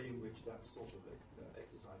 in the way in which that sort of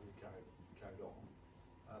exercise is carried on,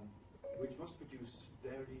 which must produce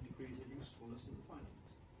varying degrees of usefulness in the findings.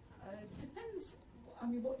 Depends. I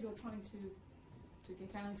mean, what you're trying to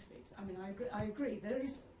get out of it. I mean, I agree. There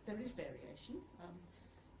is variation,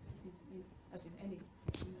 as in any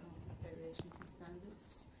variations in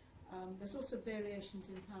standards. There's also variations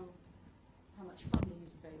in how much funding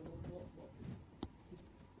is available, what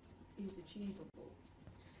is achievable.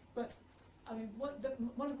 But I mean,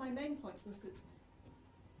 one of my main points was that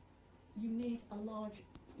you need a large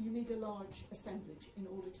assemblage in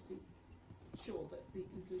order to be sure that the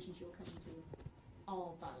conclusions you're coming to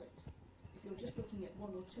are valid. If you're just looking at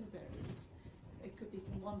 1 or 2 burials, it could be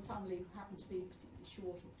from one family who happen to be particularly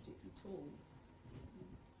short or particularly tall.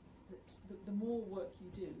 That the more work you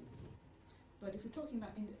do, but if you're talking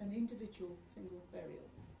about an individual single burial,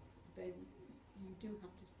 then you do have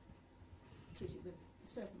to treat it with a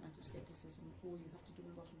certain amount of scepticism, or you have to do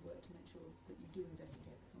a lot of work to make sure that you do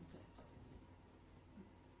investigate the context.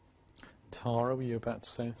 Tara, were you about to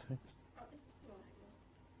say anything?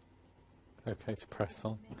 Okay to press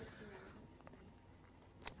on?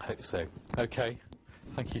 I hope so. Okay,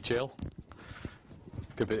 thank you, Jill. There's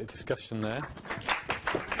a good bit of discussion there.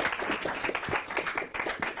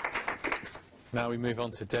 Now we move on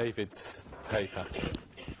to David's paper.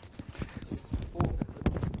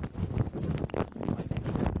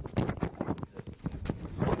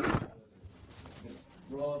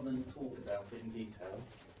 Rather than talk about it in detail,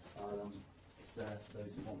 it's there for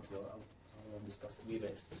those who want to. I'll discuss it a wee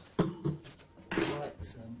bit. Right,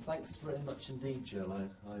 thanks very much indeed, Jill.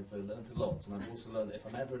 I've learned a lot, and I've also learned that if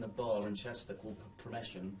I'm ever in a bar in Chester called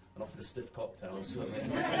Promession and offered a stiff cocktail, I'll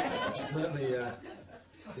certainly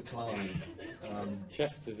decline.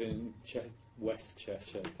 Chester's in West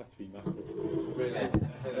Cheshire. It'd have to be Macclesfield. Really?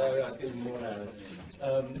 There we are, it's getting more now.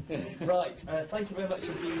 Right, thank you very much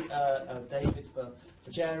indeed, David,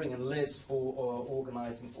 for chairing, and Liz for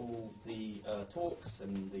organising all the talks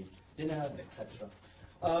and the dinner, etc.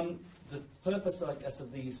 The purpose, I guess,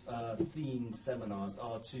 of these themed seminars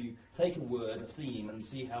are to take a word, a theme, and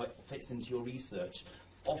see how it fits into your research,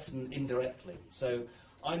 often indirectly. So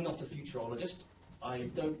I'm not a futurologist. I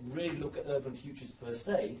don't really look at urban futures per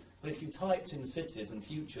se, but if you typed in cities and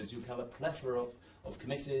futures, you'd have a plethora of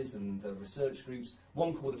committees and research groups,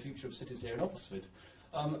 one called The Future of Cities here in Oxford.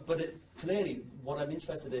 But clearly, what I'm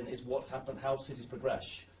interested in is what happened, how cities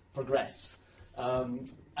progress.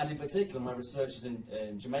 And in particular, my research is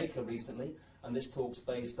in Jamaica recently, and this talk's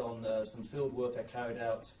based on some field work I carried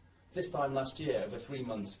out this time last year, over 3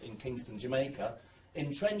 months, in Kingston, Jamaica,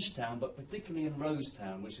 in Trenchtown, but particularly in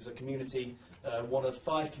Rosetown, which is a community, one of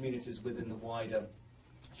 5 communities within the wider,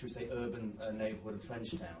 should we say, urban neighbourhood of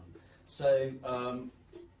Trenchtown. So,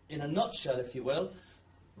 in a nutshell, if you will,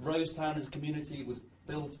 Rosetown as a community was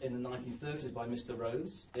built in the 1930s by Mr.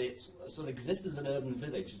 Rose. It sort of exists as an urban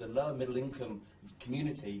village, as a lower middle income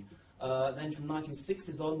community. Then from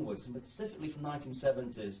 1960s onwards, and specifically from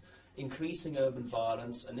 1970s, increasing urban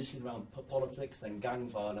violence, initially around politics and gang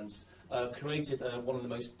violence, created one of the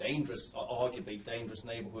most dangerous, arguably dangerous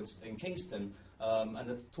neighbourhoods in Kingston. And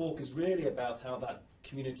the talk is really about how that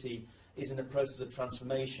community is in the process of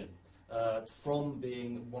transformation from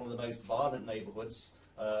being one of the most violent neighbourhoods.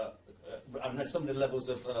 And some of the levels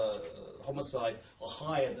of homicide are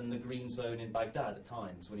higher than the green zone in Baghdad at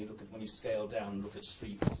times when you scale down and look at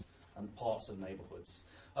streets and parts of neighbourhoods.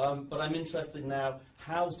 But I'm interested now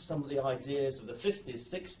how some of the ideas of the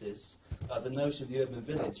 50s, 60s, the notion of the urban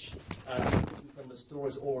village, some of the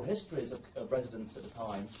stories, oral histories of residents at the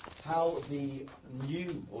time, how the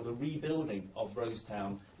new or the rebuilding of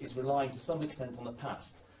Rosetown is relying to some extent on the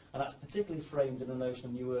past. And that's particularly framed in the notion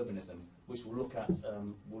of new urbanism, which we'll look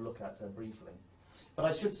at briefly. But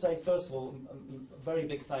I should say, first of all, a very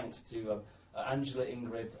big thanks to Angela,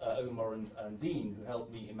 Ingrid, Omar and Dean, who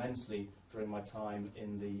helped me immensely during my time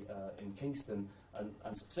in Kingston,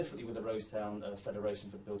 and specifically with the Rosetown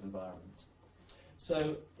Federation for the Built Environment.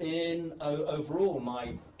 So overall,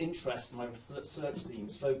 my interests, my research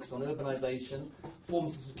themes focus on urbanisation,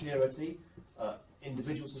 forms of security,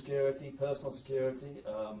 individual security, personal security,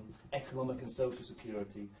 economic and social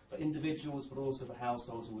security for individuals, but also for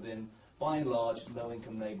households within, by and large,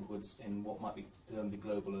 low-income neighbourhoods in what might be termed the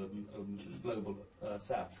global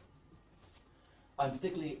south. I'm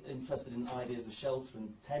particularly interested in ideas of shelter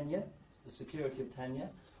and tenure, the security of tenure,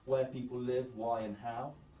 where people live, why and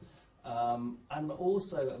how. And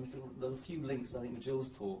also, there are a few links, I think, with Jill's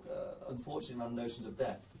talk, unfortunately around notions of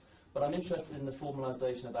death. But I'm interested in the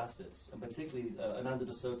formalisation of assets, and particularly Ananda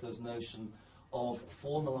de Soto's notion of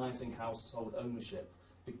formalising household ownership,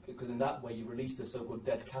 because in that way you release the so-called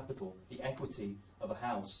dead capital, the equity of a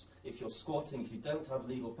house. If you're squatting, if you don't have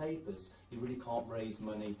legal papers, you really can't raise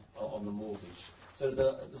money on the mortgage. So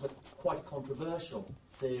there's a quite controversial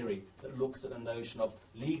theory that looks at the notion of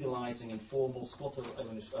legalising informal squatter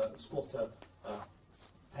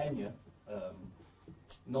tenure,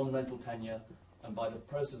 non-rental tenure, and by the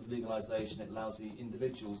process of legalisation it allows the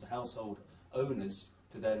individuals, the household owners,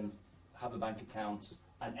 to then have a bank account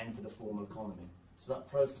and enter the formal economy. So that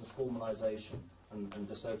process of formalisation, and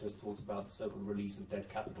De Soto's talked about the so-called release of dead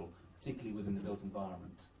capital, particularly within the built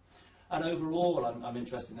environment. And overall, I'm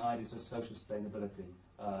interested in ideas of social sustainability,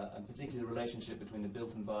 and particularly the relationship between the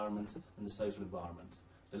built environment and the social environment,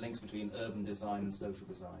 the links between urban design and social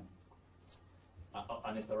design,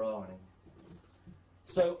 and if there are any.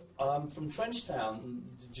 So, from Trenchtown,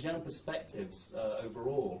 general perspectives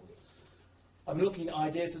overall, I'm looking at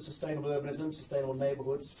ideas of sustainable urbanism, sustainable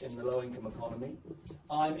neighbourhoods in the low-income economy.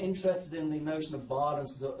 I'm interested in the notion of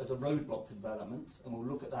violence as a roadblock to development, and we'll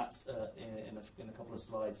look at that in a couple of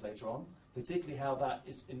slides later on, particularly how that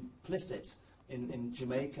is implicit in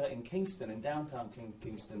Jamaica, in Kingston, in downtown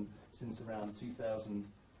Kingston, since around 2007,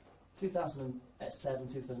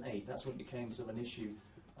 2008. That's when it became sort of an issue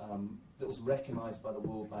that was recognised by the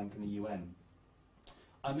World Bank and the UN.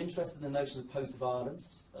 I'm interested in the notions of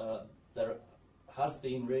post-violence. There has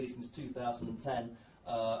been, really, since 2010,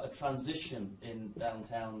 a transition in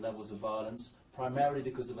downtown levels of violence, primarily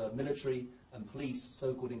because of a military and police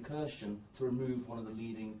so-called incursion to remove one of the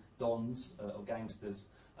leading dons or gangsters.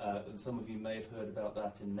 And some of you may have heard about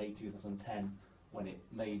that in May 2010, when it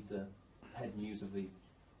made the head news of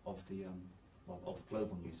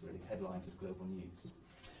global news, really, headlines of global news.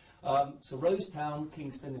 So Rosetown,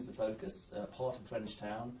 Kingston is the focus, part of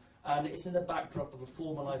Trenchtown, and it's in the backdrop of a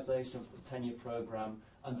formalisation of the tenure programme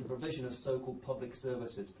and the provision of so-called public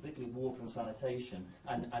services, particularly water and sanitation,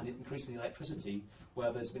 and increasingly electricity,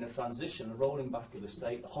 where there's been a transition, a rolling back of the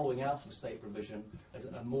state, the hollowing out of state provision,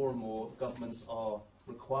 and more governments are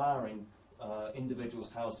requiring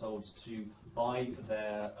individuals, households to buy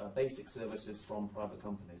their basic services from private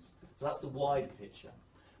companies. So that's the wider picture.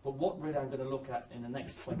 But what really I'm going to look at in the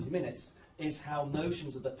next 20 minutes is how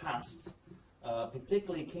notions of the past,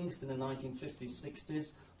 particularly Kingston in the 1950s,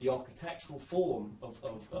 60s, the architectural form of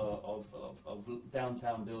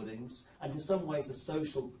downtown buildings, and in some ways the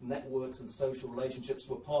social networks and social relationships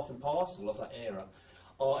were part and parcel of that era,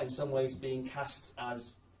 are in some ways being cast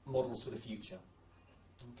as models for the future.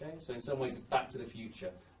 Okay, so in some ways it's back to the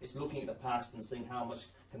future. It's looking at the past and seeing how much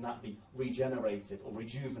can that be regenerated or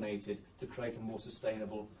rejuvenated to create a more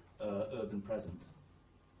sustainable urban present.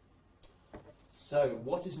 So,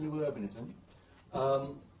 what is New Urbanism?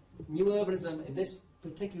 New Urbanism, in this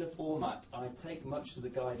particular format, I take much of the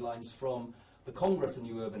guidelines from the Congress of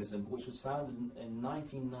New Urbanism, which was founded in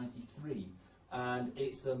 1993. And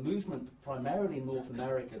it's a movement primarily in North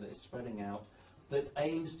America that is spreading out, that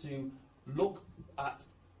aims to look at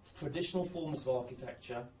traditional forms of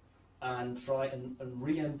architecture and try and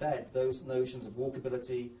re-embed those notions of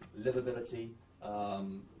walkability, livability,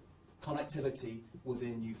 connectivity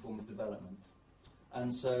within new forms of development.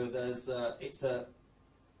 And so there's it's a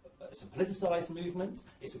politicised movement,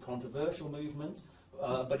 it's a controversial movement,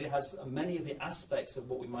 but it has many of the aspects of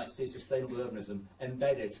what we might see as sustainable urbanism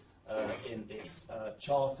embedded in its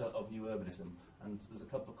Charter of New Urbanism. And there's a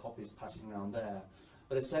couple of copies passing around there.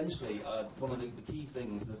 But essentially, one of the key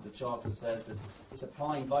things that the Charter says that it's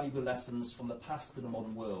applying valuable lessons from the past to the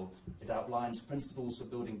modern world. It outlines principles for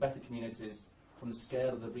building better communities from the scale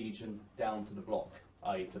of the region down to the block,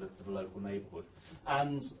 i.e. to the local neighbourhood.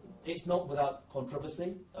 And it's not without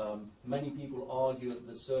controversy. Many people argue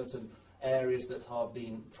that certain areas that have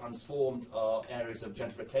been transformed are areas of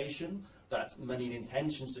gentrification, that many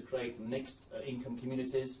intentions to create mixed income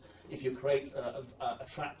communities. If you create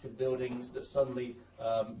attractive buildings, that suddenly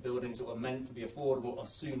buildings that were meant to be affordable are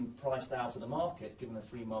soon priced out of the market, given the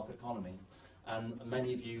free market economy. And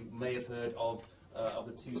many of you may have heard of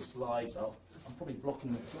the two slides. I'm probably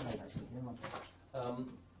blocking the slide, actually.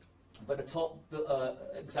 But the top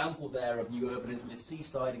example there of new urbanism is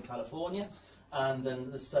Seaside in California, and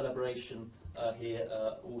then the celebration here,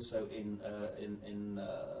 also in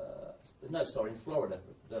Florida.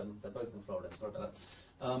 They're both in Florida. Sorry about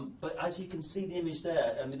that. But as you can see the image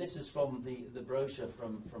there, I mean, this is from the brochure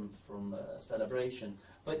from Celebration,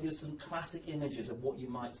 but there's some classic images of what you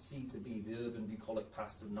might see to be the urban bucolic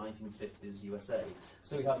past of 1950s USA.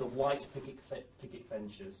 So we have the white picket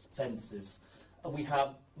fences. We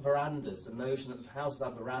have verandas, the notion that houses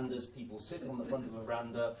have verandas, people sit on the front of a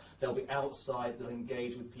veranda, they'll be outside, they'll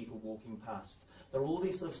engage with people walking past. There are all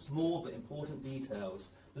these sort of small but important details.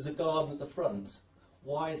 There's a garden at the front.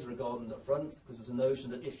 Why is there a garden at the front? Because there's a notion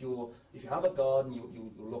that if you have a garden,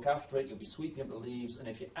 you'll look after it, you'll be sweeping up the leaves, and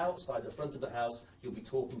if you're outside the front of the house, you'll be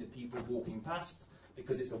talking to people walking past,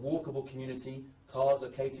 because it's a walkable community, cars are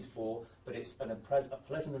catered for, but it's a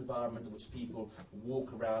pleasant environment in which people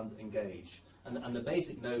walk around, engage. And the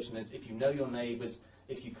basic notion is, if you know your neighbours,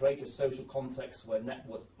 if you create a social context where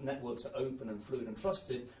networks are open and fluid and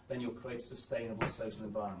trusted, then you'll create a sustainable social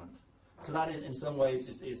environment. So that, in some ways,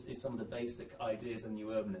 is some of the basic ideas of new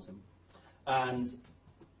urbanism. And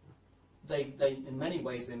they in many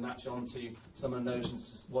ways, they match on to some of the notions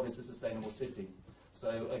of what is a sustainable city.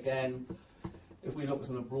 So again, if we look at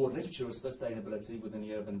some of the broad literature of sustainability within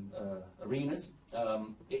the urban arenas,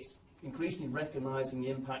 it's increasingly recognising the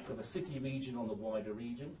impact of a city region on the wider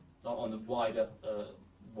region, on the wider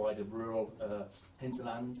rural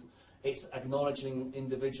hinterland. It's acknowledging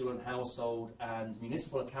individual and household and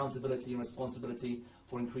municipal accountability and responsibility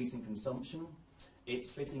for increasing consumption. It's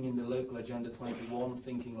fitting in the local Agenda 21,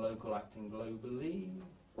 thinking local, acting globally.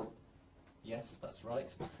 Yes, that's right.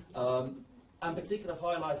 And particularly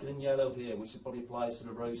highlighted in yellow here, which probably applies to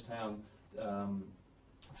the Rosetown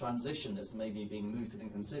transition that's maybe being mooted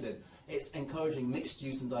and considered. It's encouraging mixed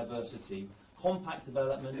use and diversity, compact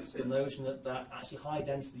development, the notion that actually high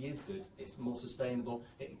density is good, it's more sustainable,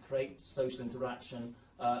 it creates social interaction,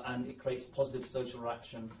 and it creates positive social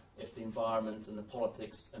action if the environment and the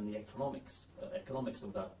politics and the economics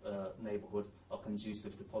of that neighbourhood are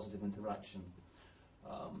conducive to positive interaction.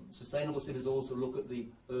 Sustainable cities also look at the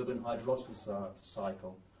urban hydrological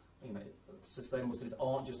cycle. You know, sustainable cities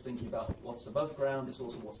aren't just thinking about what's above ground, it's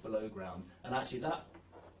also what's below ground. And actually that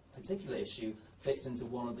particular issue fits into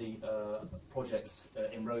one of the projects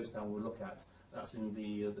in Rosetown we'll look at. That's in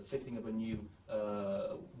the fitting of a new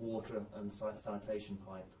water and sanitation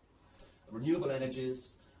pipe. Renewable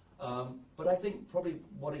energies. But I think probably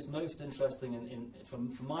what is most interesting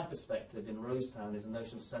from my perspective in Rosetown is the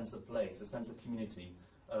notion of sense of place, a sense of community,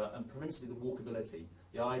 and principally the walkability,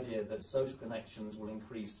 the idea that social connections will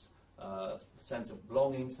increase sense of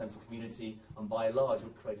belonging, sense of community, and by and large will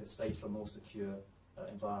create a safer, more secure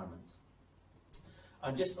environment.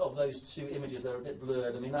 And just of those two images, they're a bit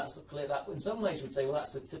blurred. I mean, that's clear. That in some ways, we'd say, well,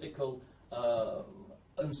 that's a typical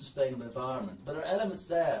unsustainable environment. But there are elements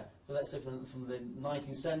there, let's say from the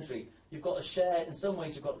 19th century. You've got a shared, in some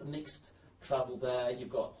ways, you've got mixed travel there. You've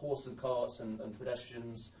got horse and carts and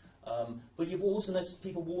pedestrians. But you've also noticed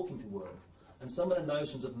people walking to work. And some of the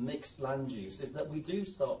notions of mixed land use is that we do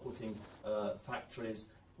start putting factories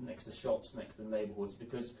next to shops, next to neighbourhoods,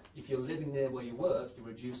 because if you're living near where you work, you're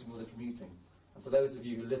reducing all the commuting. And for those of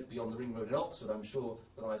you who live beyond the Ring Road in Oxford, I'm sure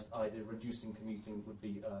that the idea of reducing commuting would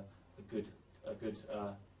be a good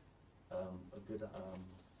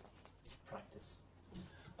practice.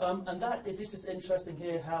 And this is interesting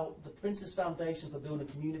here, how the Prince's Foundation for Building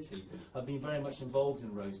Community have been very much involved in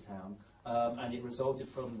Rosetown, and it resulted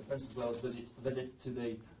from the Prince of Wales visit to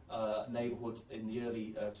the neighbourhood in the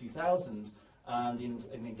early 2000s, and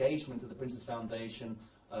the engagement of the Prince's Foundation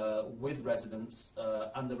with residents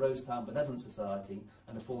and the Rosetown Benevolent Society,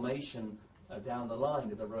 and the formation down the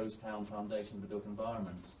line of the Rosetown Foundation for the Built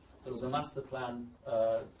Environment. There was a master plan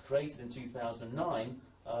created in 2009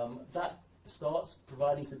 that starts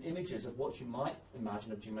providing some images of what you might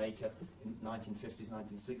imagine of Jamaica in 1950s,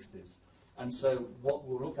 1960s. And so what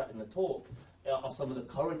we'll look at in the talk are some of the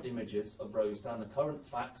current images of Rosetown, the current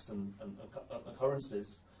facts and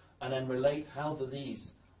occurrences, and then relate how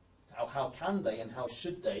can they and how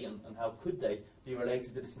should they and how could they be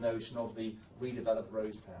related to this notion of the redeveloped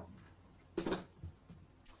Rosetown.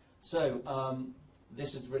 So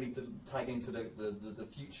this is really to tag into the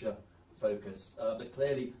future focus, but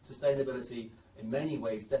clearly sustainability, in many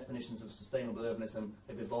ways, definitions of sustainable urbanism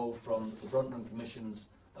have evolved from the Brundtland Commission's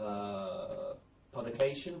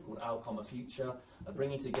publication called Our Future, a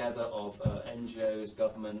bringing together of NGOs,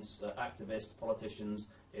 governments, activists, politicians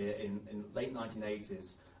in late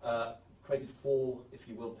 1980s, created four, if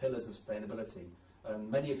you will, pillars of sustainability.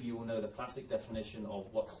 And many of you will know the classic definition of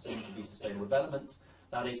what's seen to be sustainable development.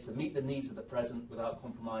 That is to meet the needs of the present without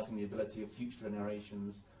compromising the ability of future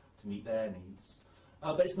generations to meet their needs.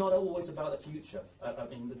 But it's not always about the future. I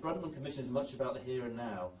mean, the Brundtland Commission is much about the here and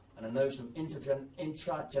now, and a notion of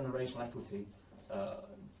intra-generational equity,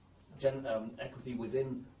 equity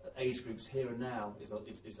within age groups here and now is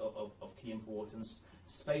of key importance.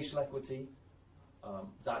 Spatial equity,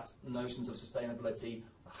 that notions of sustainability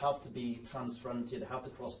have to be transfronted, have to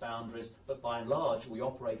cross boundaries, but by and large we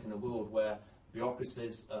operate in a world where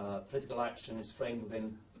bureaucracies, political action is framed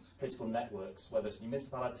within political networks, whether it's a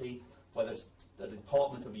municipality, whether it's the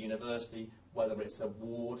department of a university, whether it's a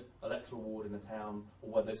ward, electoral ward in a town,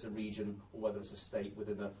 or whether it's a region, or whether it's a state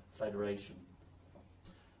within a federation.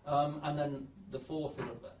 And then the fourth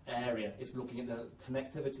area is looking at the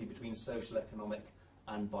connectivity between social, economic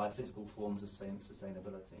and biophysical forms of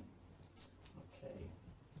sustainability. Okay.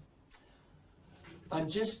 And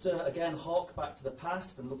just again hark back to the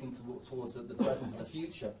past and looking towards the present and the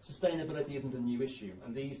future. Sustainability isn't a new issue,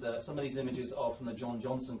 and these some of these images are from the John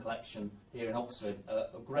Johnson collection here in Oxford,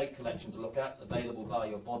 a great collection to look at, available via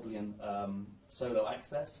your Bodleian Solo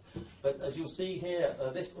access. But as you'll see here,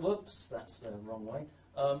 whoops, that's the wrong way.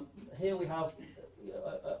 Here we have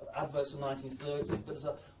adverts from the 1930s, but there's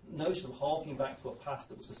a notion of harking back to a past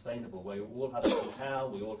that was sustainable, where we all had a cow,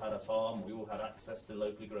 we all had a farm, we all had access to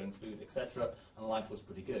locally grown food, etc., and life was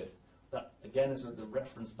pretty good. That, again, is the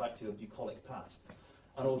reference back to a bucolic past.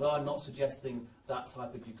 And although I'm not suggesting that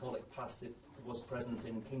type of bucolic past it was present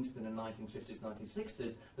in Kingston in the 1950s,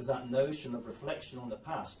 1960s, there's that notion of reflection on the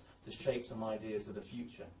past to shape some ideas of the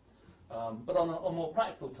future. But on a more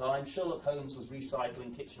practical time, Sherlock Holmes was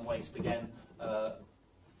recycling kitchen waste again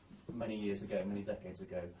many years ago, many decades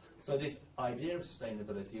ago. So this idea of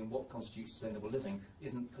sustainability and what constitutes sustainable living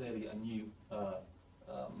isn't clearly a new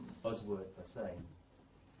buzzword per se.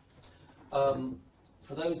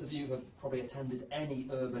 For those of you who have probably attended any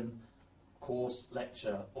urban course,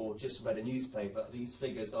 lecture, or just read a newspaper, these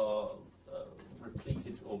figures are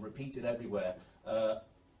repeated everywhere.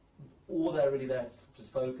 All they're really there to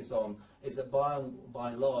focus on is that by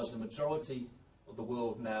and large, the majority of the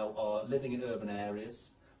world now are living in urban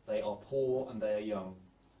areas. They are poor and they are young.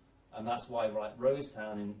 And that's why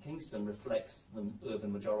Rosetown in Kingston reflects the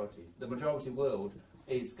urban majority. The majority world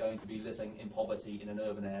is going to be living in poverty in an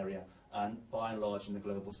urban area, and by and large in the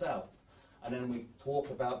global south. And then we talk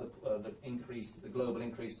about the global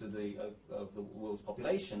increase of the world's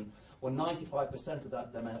population. Well, 95% of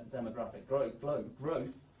that demographic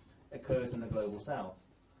growth occurs in the global south.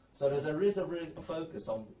 So there is a real focus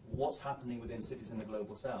on what's happening within cities in the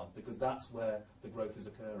global south, because that's where the growth is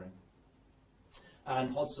occurring.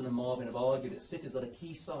 And Hodson and Marvin have argued that cities are the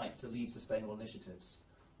key site to lead sustainable initiatives.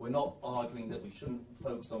 We're not arguing that we shouldn't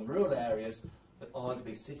focus on rural areas, but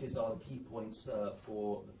arguably cities are key points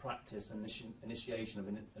for the practice and initiation of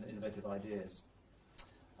innovative ideas.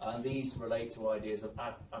 And these relate to ideas of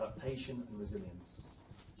adaptation and resilience.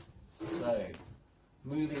 So,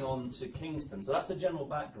 moving on to Kingston. So that's the general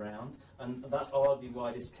background, and that's arguably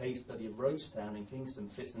why this case study of Rosetown in Kingston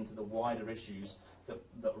fits into the wider issues that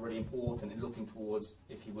are really important in looking towards,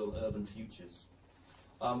 if you will, urban futures.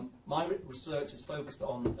 My research is focused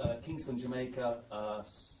on Kingston, Jamaica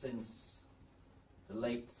since the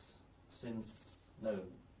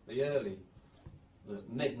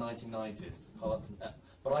mid-1990s.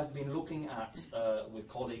 But I've been looking at, with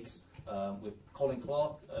colleagues, with Colin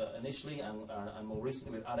Clark initially, and more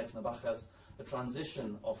recently with Alex Navajas, the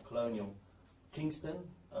transition of colonial Kingston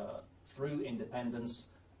through independence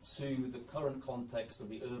to the current context of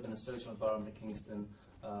the urban and social environment of Kingston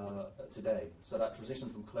today. So that transition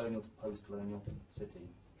from colonial to post-colonial city.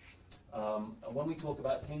 And when we talk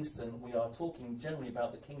about Kingston, we are talking generally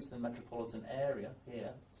about the Kingston metropolitan area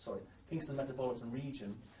here, Kingston metropolitan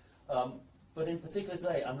region. But in particular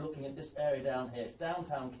today, I'm looking at this area down here. It's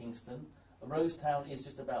downtown Kingston. Rosetown is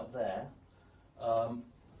just about there.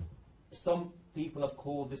 Some people have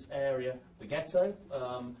called this area the ghetto,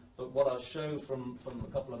 but what I'll show from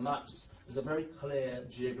a couple of maps is a very clear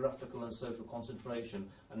geographical and social concentration.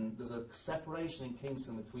 And there's a separation in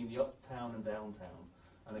Kingston between the uptown and downtown.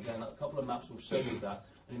 And again, a couple of maps will show you that.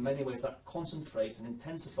 And in many ways, that concentrates and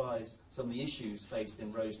intensifies some of the issues faced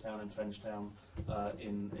in Rosetown and Trenchtown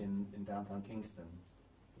in downtown Kingston.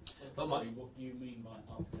 But sorry, what do you mean by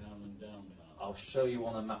uptown and downtown? I'll show you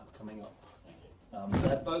on a map coming up. Thank you.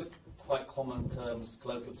 They're both quite common terms,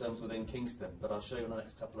 colloquial terms within Kingston, but I'll show you on the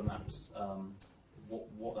next couple of maps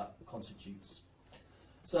what that constitutes.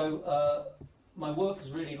 So my work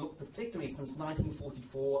has really looked, particularly since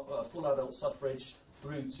 1944, full adult suffrage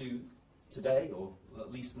through to today, or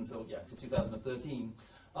at least until to 2013.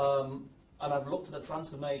 And I've looked at the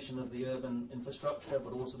transformation of the urban infrastructure,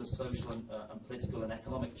 but also the social and political and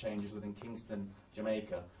economic changes within Kingston,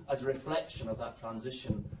 Jamaica, as a reflection of that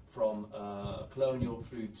transition from colonial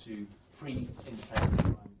through to free independence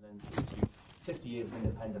times, then through to 50 years of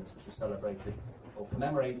independence, which was celebrated, or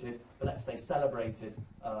commemorated, but let's say celebrated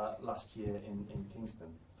last year in Kingston.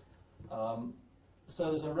 So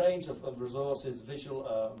there's a range of resources,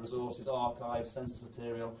 visual resources, archives, census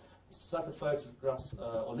material, set of photographs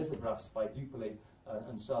or lithographs by Duperley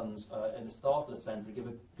and Sons in the start of the century give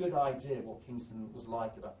a good idea of what Kingston was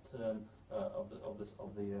like at that turn of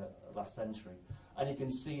the last century. And you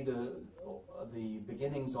can see the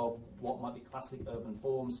beginnings of what might be classic urban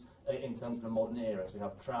forms in terms of the modern era. So we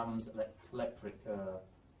have trams, electric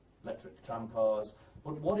tram cars.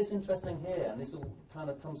 But what is interesting here, and this all kind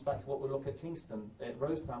of comes back to what we look at Kingston, at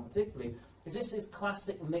Rosetown particularly, is this is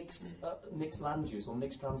classic mixed land use or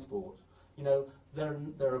mixed transport. You know, there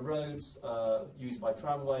are roads used by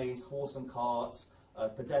tramways, horse and carts,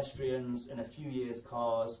 pedestrians, in a few years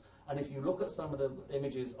cars. And if you look at some of the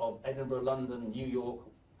images of Edinburgh, London, New York,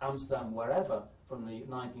 Amsterdam, wherever, from the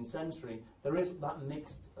 19th century, there is that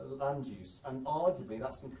mixed land use. And arguably,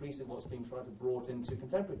 that's increasingly what's being tried to brought into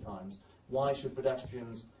contemporary times. Why should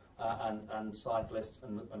pedestrians and cyclists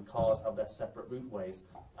and cars have their separate routeways?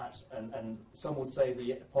 And some would say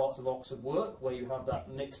the parts of Oxford work, where you have that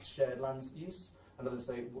mixed shared land use, and others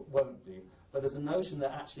say won't do. But there's a notion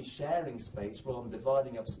that actually sharing space rather than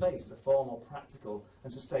dividing up space is a far more practical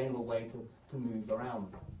and sustainable way to move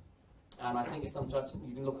around. And I think it's interesting,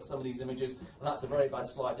 you can look at some of these images, and that's a very bad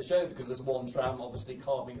slide to show because there's one tram obviously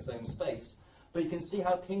carving its own space. But you can see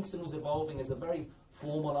how Kingston was evolving as a very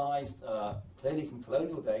formalised, clearly from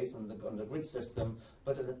colonial days and the grid system,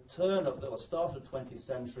 but at the turn of or start of the 20th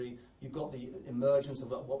century, you've got the emergence of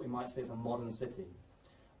what we might say is a modern city.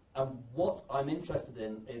 And what I'm interested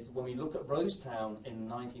in is when we look at Rosetown in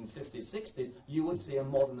the 1950s, 60s, you would see a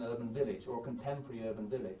modern urban village or a contemporary urban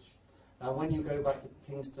village. Now, when you go back to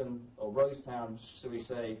Kingston or Rosetown, shall we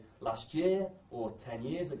say, last year or 10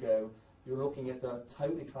 years ago, you're looking at a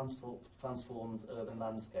totally transformed urban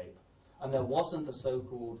landscape. And there wasn't a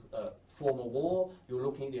so-called formal war. You're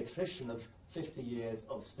looking at the attrition of 50 years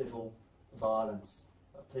of civil violence,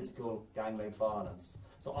 political gang-related violence.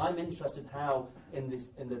 So I'm interested how, in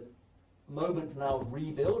the moment now of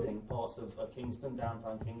rebuilding parts of Kingston,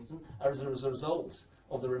 downtown Kingston, as a result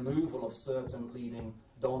of the removal of certain leading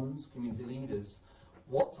dons, community leaders,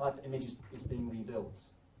 what type of image is being rebuilt?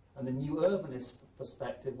 And the new urbanist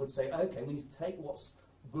perspective would say, okay, we need to take what's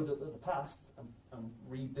good of the past and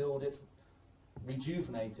rebuild it,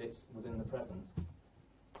 rejuvenate it within the present.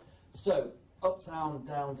 So, uptown,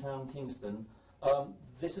 downtown Kingston,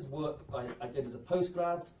 this is work I did as a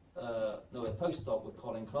postdoc with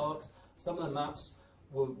Colin Clark. Some of the maps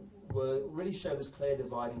were really show this clear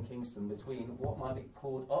divide in Kingston between what might be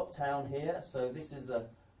called uptown here. So this is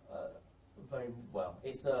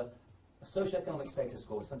it's a socioeconomic status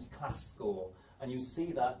score, essentially class score. And you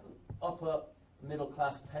see that upper middle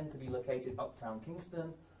class tend to be located uptown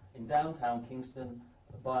Kingston. In downtown Kingston,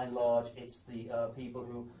 by and large, it's the people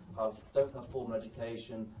who don't have formal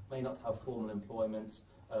education, may not have formal employment,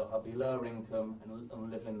 have be lower income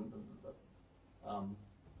and live in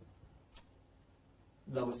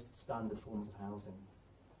lowest standard forms of housing.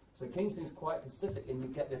 So Kingston is quite specific, and you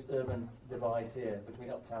get this urban divide here between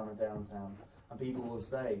uptown and downtown. And people will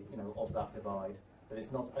say, of that divide, that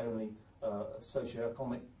it's not only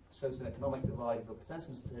socioeconomic divide, look at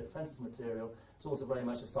census material, it's also very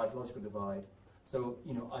much a psychological divide. So,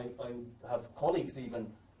 I have colleagues even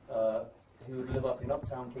who would live up in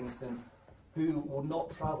uptown Kingston who would not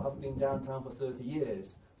travel, haven't been downtown for 30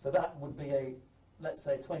 years. So that would be let's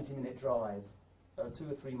say, 20-minute drive,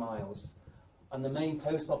 2 or 3 miles. And the main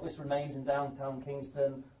post office remains in downtown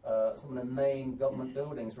Kingston. Some of the main government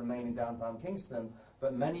buildings remain in downtown Kingston,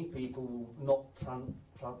 but many people will not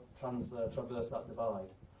traverse that divide.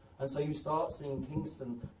 And so you start seeing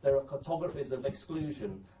Kingston, there are cartographies of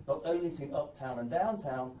exclusion, not only between uptown and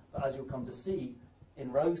downtown, but as you'll come to see, in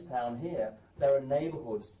Rosetown here, there are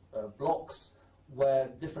neighbourhoods, blocks, where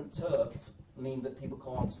different turf mean that people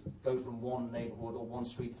can't go from one neighbourhood or one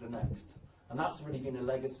street to the next. And that's really been a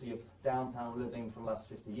legacy of downtown living for the last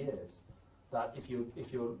 50 years. That if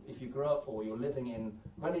you grow up or you're living in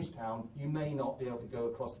Greenwich Town, you may not be able to go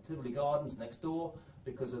across the Tivoli Gardens next door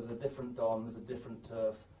because there's a different don, there's a different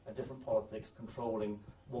turf, a different politics controlling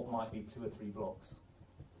what might be 2 or 3 blocks.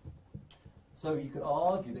 So you could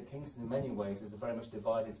argue that Kingston in many ways is a very much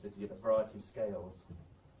divided city at a variety of scales.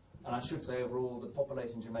 And I should say overall the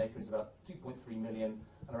population in Jamaica is about 2.3 million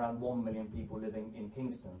and around 1 million people living in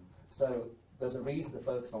Kingston. So there's a reason to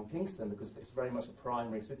focus on Kingston because it's very much a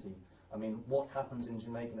primary city. I mean, what happens in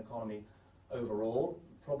Jamaican economy overall,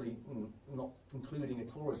 probably not including the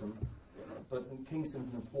tourism, but Kingston's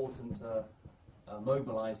an important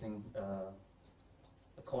mobilising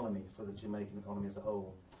economy for the Jamaican economy as a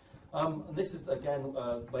whole. And this is, again,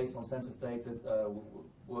 based on census data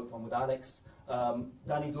worked on with Alex.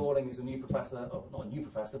 Danny Dorling, who's a new professor, or not a new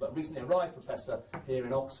professor, but a recently arrived professor here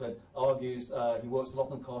in Oxford, argues, he works a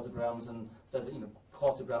lot on cartograms and says that,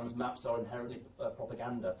 cartograms, maps are inherently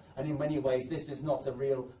propaganda. And in many ways, this is not a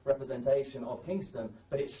real representation of Kingston,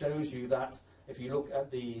 but it shows you that if you look at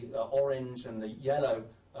the orange and the yellow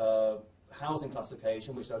housing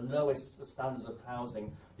classification, which are lowest standards of housing,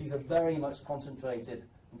 these are very much concentrated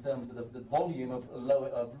in terms of the volume of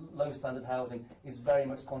low standard housing is very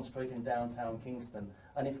much concentrated in downtown Kingston.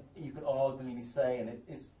 And if you could arguably say, and it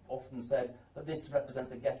is often said, that this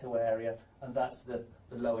represents a ghetto area, and that's the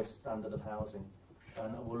lowest standard of housing.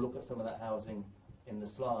 And we'll look at some of that housing in the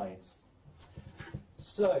slides.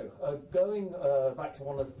 So, going back to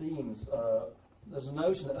one of the themes, there's a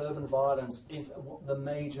notion that urban violence is the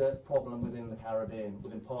major problem within the Caribbean,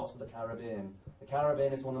 within parts of the Caribbean. The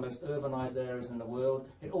Caribbean is one of the most urbanised areas in the world.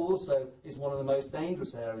 It also is one of the most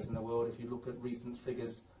dangerous areas in the world if you look at recent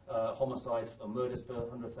figures, homicide or murders per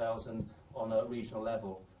 100,000 on a regional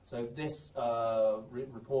level. So this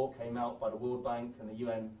report came out by the World Bank and the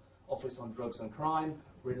UN Office on Drugs and Crime,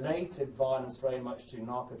 related violence very much to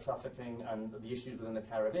narco-trafficking and the issues within the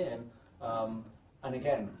Caribbean. And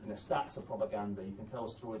again, stats are propaganda. You can tell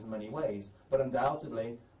stories in many ways, but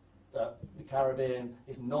undoubtedly, the Caribbean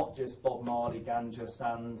is not just Bob Marley, ganja,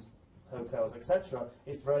 sands, hotels, etc.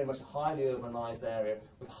 It's very much a highly urbanised area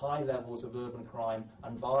with high levels of urban crime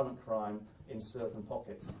and violent crime in certain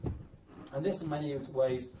pockets. And this, in many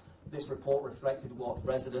ways, this report reflected what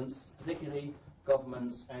residents, particularly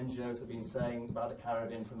governments, NGOs, have been saying about the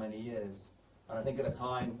Caribbean for many years. And I think at a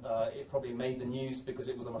time, it probably made the news because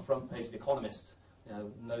it was on the front page of The Economist. The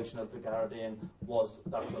notion of the Caribbean was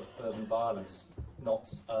that of urban violence, not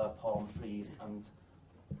palm trees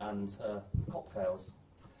and cocktails.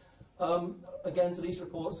 Again, so these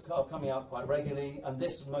reports are coming out quite regularly, and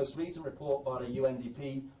this most recent report by the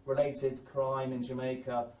UNDP related crime in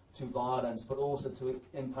Jamaica to violence, but also to its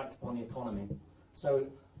impact upon the economy. So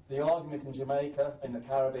the argument in Jamaica, in the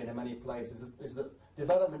Caribbean, in many places, is that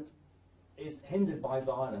development is hindered by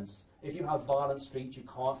violence. If you have violent streets, you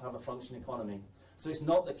can't have a functioning economy. So it's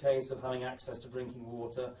not the case of having access to drinking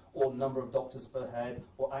water or number of doctors per head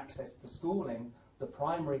or access to schooling. The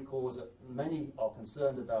primary cause that many are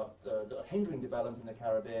concerned about hindering development in the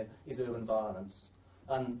Caribbean is urban violence.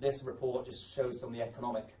 And this report just shows some of the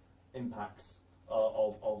economic impacts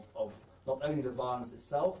of not only the violence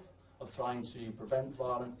itself, of trying to prevent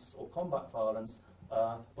violence or combat violence,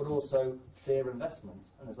 but also fear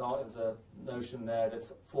investment. And there's a notion there that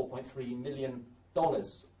 $4.3 million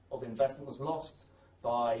of investment was lost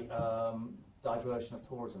by diversion of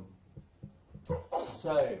tourism.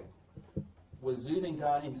 So, we're zooming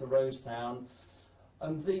down into Rosetown,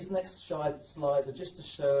 and these next slides are just to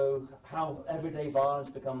show how everyday violence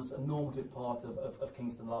becomes a normative part of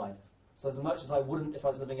Kingston life. So as much as I wouldn't if I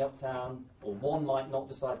was living uptown, or one might not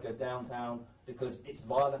decide to go downtown because it's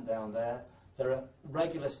violent down there, there are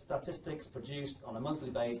regular statistics produced on a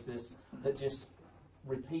monthly basis that just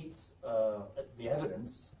repeat the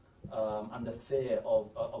evidence and the fear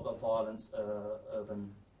of a violent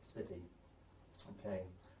urban city. Okay,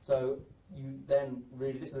 so you then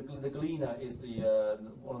really, this is the Gleaner is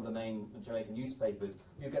one of the main Jamaican newspapers.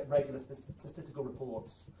 You get regular statistical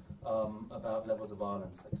reports about levels of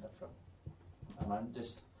violence, etc. And I'm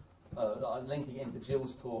just linking into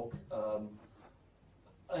Jill's talk.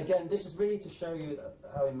 Again, this is really to show you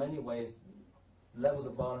how, in many ways, levels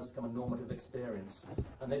of violence become a normative experience.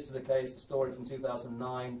 And this is a story from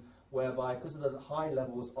 2009, whereby, because of the high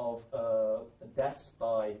levels of deaths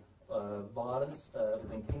by violence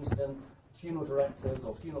within Kingston, funeral directors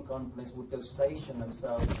or funeral companies would go station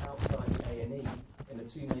themselves outside the A&E in the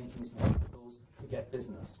two main Kingston hospitals to get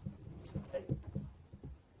business. Okay.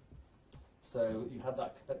 So you have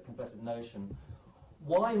that competitive notion.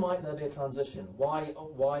 Why might there be a transition?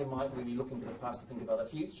 Why might we be looking to the past to think about the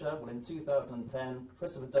future? Well, in 2010,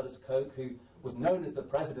 Christopher Dudus Coke, who was known as the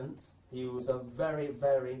president, he was a very,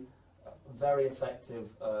 very, very effective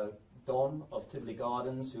Don of Tivoli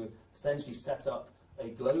Gardens, who essentially set up a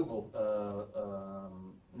global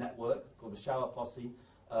network called the Shower Posse.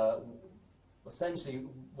 Essentially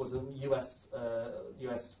was a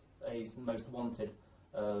USA's most wanted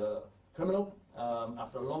criminal.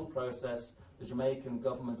 After a long process, the Jamaican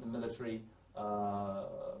government and military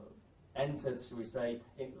entered, shall we say,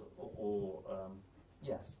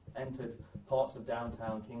 yes, entered parts of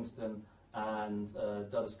downtown Kingston, and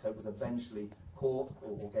Dudus Cope was eventually caught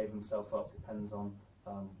or gave himself up, depends on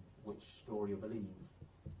which story you believe.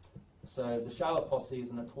 So the Shower Posse is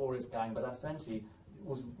a notorious gang, but essentially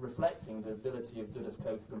was reflecting the ability of Dudus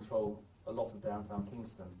Cope to control a lot of downtown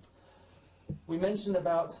Kingston. We mentioned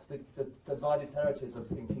about the divided territories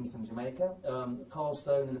in Kingston, Jamaica. Carl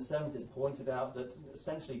Stone in the 70s pointed out that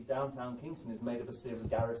essentially downtown Kingston is made of a series of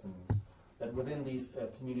garrisons, that within these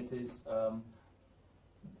communities,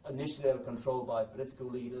 initially they were controlled by political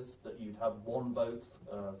leaders, that you'd have one vote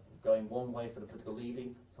going one way for the political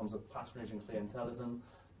leading, some of patronage and clientelism.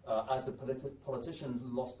 As the politicians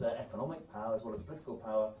lost their economic power as well as political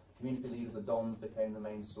power, community leaders or dons became the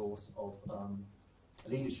main source of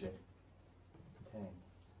leadership. Okay.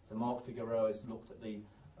 So Mark Figueroa has looked at the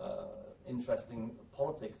interesting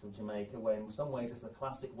politics of Jamaica, where in some ways it's a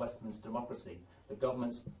classic Westminster democracy. The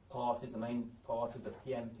government's parties, the main parties, the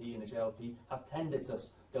PNP and the JLP, have tended to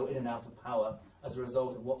go in and out of power as a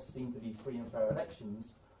result of what seem to be free and fair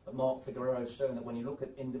elections. But Mark Figueroa has shown that when you look at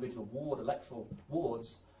individual electoral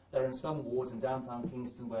wards, there are some wards in downtown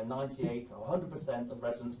Kingston where 98 or 100% of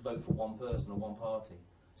residents vote for one person or one party.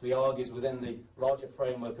 So he argues within the larger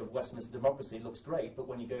framework of Westminster democracy it looks great, but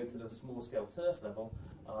when you go to the small-scale turf level,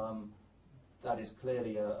 that is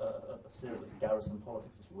clearly a series of garrison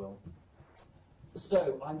politics, if you will.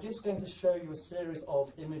 So I'm just going to show you a series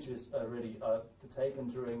of images taken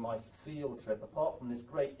during my field trip, apart from this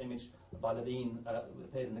great image by Levine that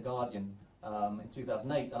appeared in The Guardian in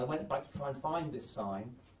 2008. And I went back to try and find this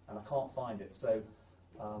sign, and I can't find it. So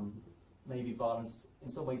maybe violence in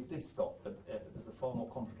some ways did stop, but there's a far more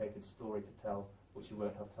complicated story to tell, which you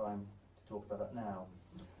won't have time to talk about that now.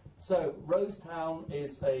 So Rosetown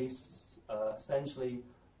is essentially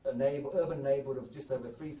an urban neighbourhood of just over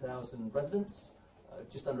 3,000 residents,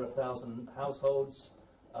 just under 1,000 households.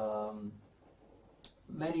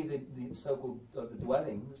 Many of the so-called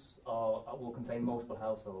dwellings will contain multiple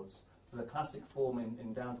households. So the classic form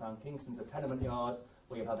in downtown Kingston is a tenement yard,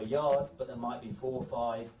 where you have a yard, but there might be 4 or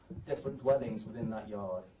 5 different dwellings within that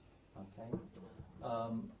yard. Okay.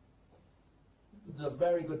 There's a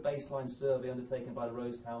very good baseline survey undertaken by the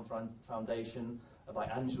Rosetown Foundation, by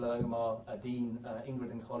Angela Omar, Dean,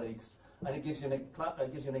 Ingrid and colleagues, and it gives you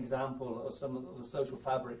an example of some of the social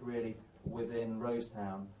fabric really within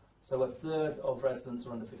Rosetown. So a third of residents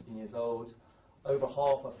are under 15 years old. Over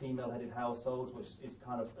half are female-headed households, which is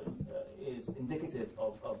kind of is indicative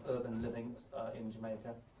of urban living in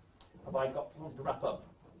Jamaica. Have I wanted to wrap up?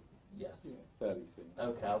 Yes. Yeah, fairly soon.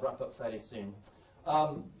 Okay, I'll wrap up fairly soon.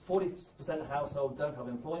 40% of households don't have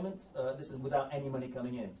employment. This is without any money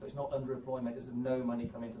coming in. So it's not underemployment, there's no money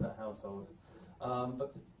coming into that household.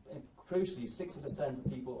 But crucially, 60%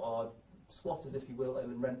 of people are squatters, if you will,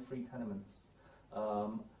 in rent-free tenements.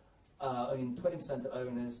 20% are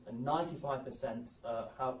owners, and 95%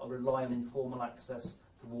 rely on informal access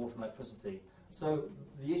to water and electricity. So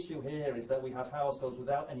the issue here is that we have households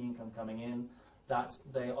without any income coming in, that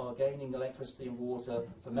they are gaining electricity and water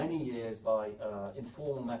for many years by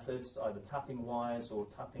informal methods, either tapping wires or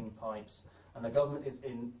tapping pipes, and the government is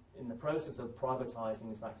in the process of privatising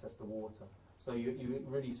this access to water. So you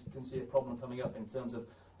really can see a problem coming up in terms of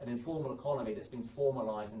an informal economy that's been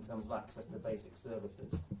formalised in terms of access to basic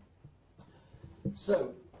services.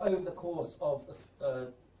 So, over the course of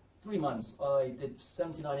 3 months, I did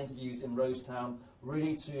 79 interviews in Rosetown,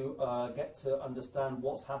 really to get to understand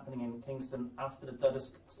what's happening in Kingston after the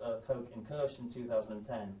Dudus Coke incursion in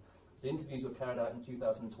 2010. So interviews were carried out in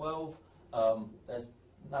 2012. There's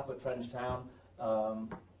Napa Trench Town.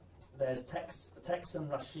 There's Texan,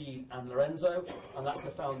 Rashid, and Lorenzo, and that's the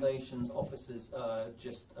Foundation's offices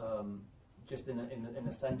just in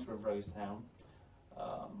the centre of Rosetown.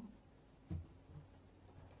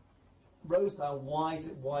 Rosetown,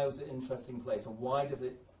 why was it an interesting place, and why is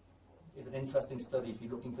it an interesting study if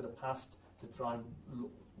you're looking to the past to try and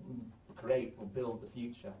create or build the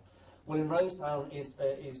future? Well, in Rosetown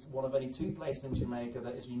is one of only 2 places in Jamaica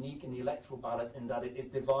that is unique in the electoral ballot in that it is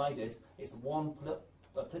divided. It's one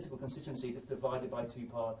political constituency that's divided by 2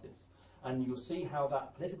 parties, and you'll see how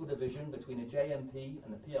that political division between the JMP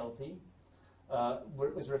and the PLP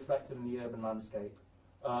was reflected in the urban landscape.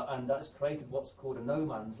 And that's created what's called a no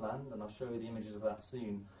man's land, and I'll show you the images of that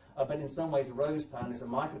soon. But in some ways, Rosetown is a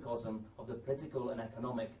microcosm of the political and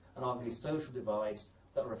economic and arguably social divides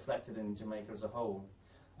that are reflected in Jamaica as a whole.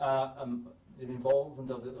 The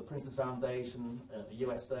involvement of the Princess Foundation,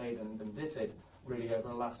 USAID and DFID really over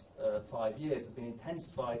the last 5 years has been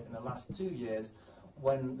intensified in the last 2 years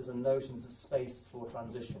when there's a notion of space for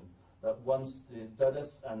transition. That once the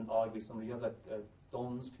Dudus and arguably some of the other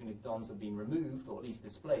dons, community dons had been removed or at least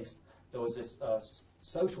displaced, there was this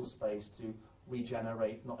social space to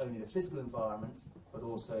regenerate not only the physical environment but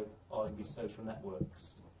also arguably social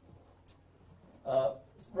networks.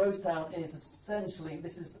 Rosetown is essentially,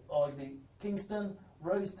 this is arguably Kingston.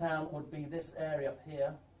 Rosetown would be this area up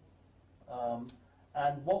here.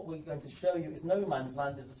 And what we're going to show you is no man's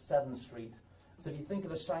land is 7th Street. So if you think of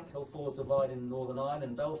the Shankill Falls Divide in Northern Ireland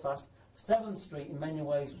and Belfast, 7th Street in many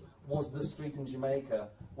ways was the street in Jamaica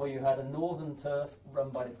where you had a northern turf run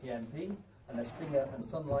by the PNP and the Stinger and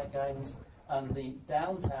Sunlight gangs, and the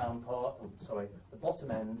downtown part, the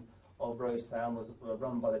bottom end of Rosetown was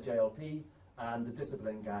run by the JLP and the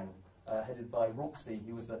Discipline Gang, headed by Rooksy,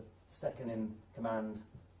 who was the second in command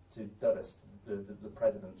to Dudus, the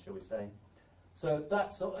president, shall we say. So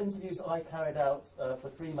that's sort of interviews I carried out for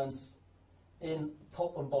 3 months in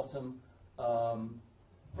top and bottom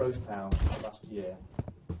Rosetown last year.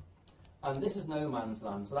 And this is no man's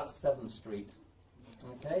land, so that's 7th Street.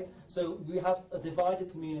 Okay, so we have a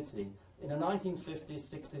divided community. In the 1950s,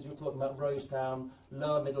 60s, you were talking about Rosetown,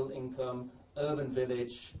 lower middle income, urban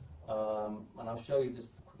village, and I'll show you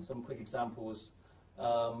just some quick examples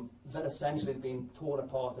that essentially have been torn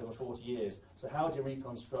apart over 40 years. So how do you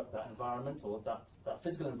reconstruct that environment, or that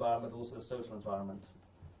physical environment, also the social environment?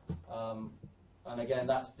 And again,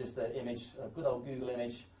 that's just an image, a good old Google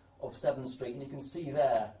image of 7th Street, and you can see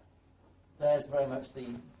there's very much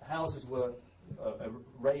the houses were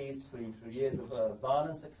raised through years of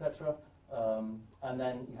violence, etc. And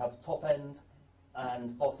then you have top end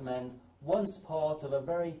and bottom end, once part of a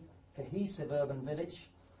very cohesive urban village,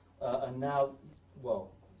 and now,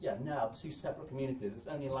 now 2 separate communities. It's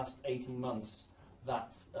only in the last 18 months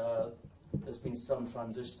that there's been some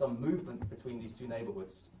transition, some movement between these 2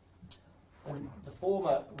 neighbourhoods. And the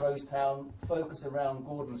former Rosetown focused around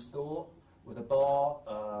Gordon's store, was a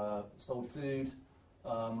bar, sold food.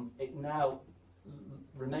 It now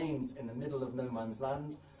remains in the middle of no man's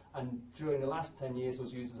land, and during the last 10 years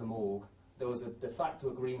was used as a morgue. There was a de facto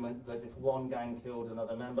agreement that if one gang killed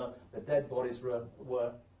another member, the dead bodies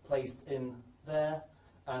were placed in there,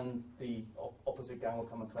 and the opposite gang will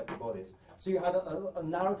come and collect the bodies. So you had a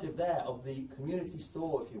narrative there of the community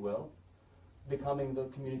store, if you will, becoming the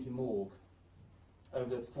community morgue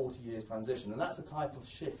over the 40 years transition. And that's the type of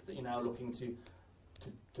shift that you're now looking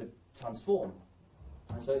to transform.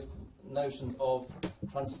 And so it's notions of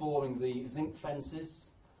transforming the zinc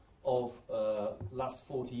fences of last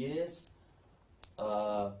 40 years,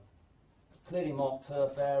 clearly marked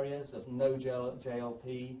turf areas of no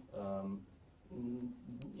JLP,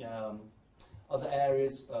 other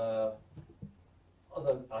areas,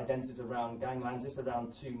 other identities around ganglands. This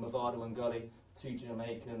around 2 Movado and Gully, 2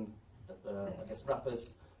 Jamaican,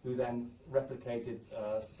 rappers, who then replicated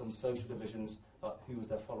some social divisions, who was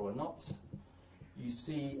their follower or not. You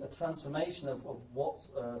see a transformation of what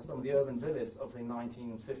some of the urban villas of the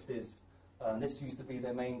 1950s, and this used to be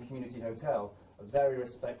their main community hotel, a very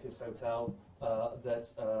respected hotel that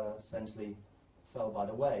essentially fell by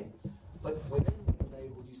the way. But within the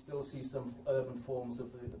neighbourhood you still see some urban forms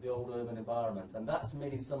of the old urban environment, and that's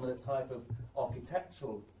merely some of the type of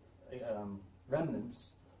architectural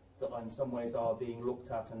remnants that in some ways are being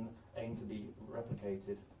looked at and aimed to be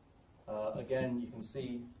replicated. Again, you can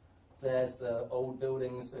see there's the old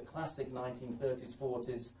buildings, the classic 1930s,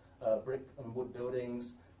 40s brick and wood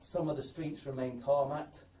buildings. Some of the streets remain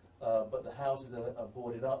tarmacked, but the houses are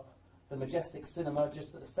boarded up. The Majestic Cinema,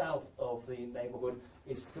 just at the south of the neighbourhood,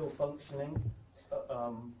 is still functioning,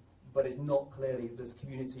 but is not clearly the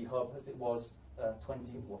community hub as it was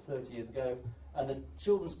 20 or 30 years ago. And the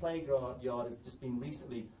children's playground yard has just been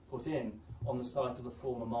recently put in on the site of the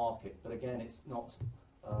former market, but again, it's not.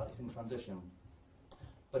 It's in transition.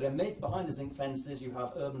 But behind the zinc fences, you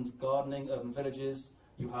have urban gardening, urban villages.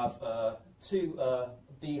 You have 2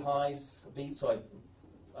 beehives,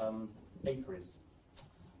 apiaries.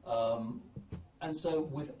 And so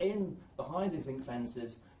behind the zinc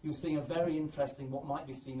fences, you'll see a very interesting, what might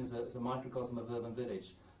be seen as a microcosm of urban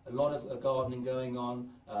village. A lot of gardening going on.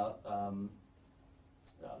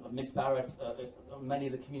 Miss Barrett, many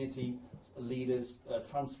of the community leaders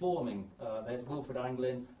transforming. There's Wilfred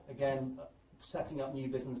Anglin, again, setting up new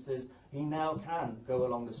businesses. He now can go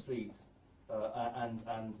along the street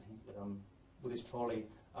and with his trolley,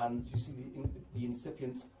 and you see the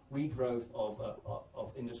incipient regrowth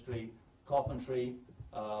of industry, carpentry,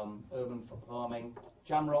 urban farming,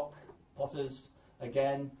 jamrock, potters.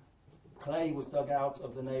 Again, clay was dug out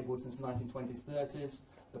of the neighbourhood since the 1920s, 30s.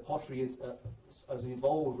 The pottery has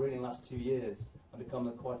evolved really in the last 2 years and become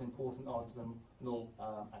a quite important artisanal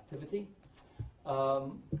activity.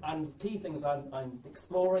 And the key things I'm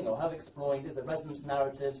exploring or have explored is the residence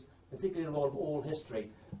narratives, particularly the role of oral history,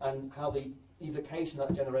 and how the evocation of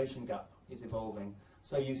that generation gap is evolving.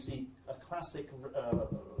 So you see a classic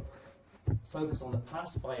focus on the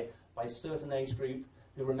past by a certain age group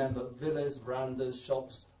who remember villas, verandas,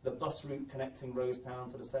 shops, the bus route connecting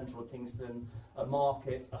Rosetown to the centre of Kingston, a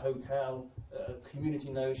market, a hotel, a community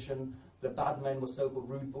notion. The bad men were so-called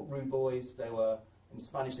rude boys. They were, in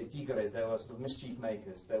Spanish, they tigres, they were sort of mischief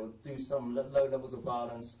makers. They would do some low levels of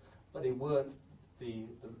violence, but they weren't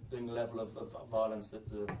doing the level of violence that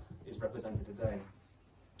is represented today.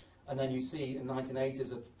 And then you see in the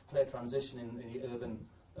 1980s a clear transition in the urban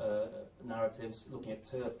narratives, looking at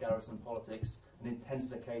turf garrison politics, an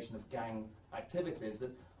intensification of gang activities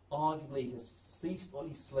that arguably has ceased or at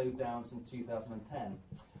least slowed down since 2010.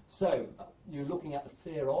 So you're looking at the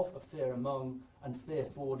fear of, a fear among, and fear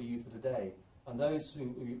for the youth of today. And those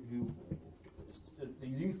who the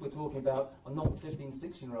youth we're talking about are not 15,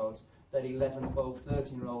 16-year-olds, they're 11, 12,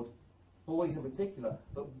 13-year-old boys in particular,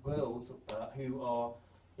 but girls who are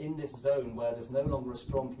in this zone where there's no longer a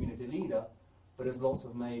strong community leader, but there's lots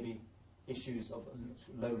of maybe issues of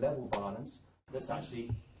low-level violence that's actually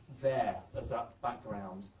there as that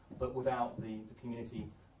background, but without the community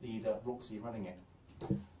leader, Roxy, running it.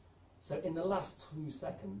 So in the last 2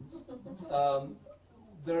 seconds,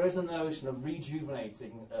 there is a notion of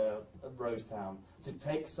rejuvenating Rosetown, to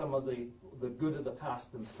take some of the good of the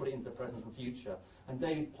past and put it into the present and future. And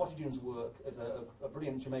David Pottidgeon's work as a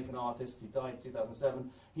brilliant Jamaican artist, he died in 2007,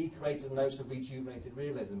 he created a notion of rejuvenated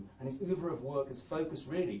realism, and his oeuvre of work is focused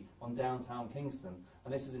really on downtown Kingston,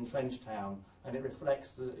 and this is in Trench Town, and it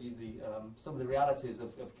reflects some of the realities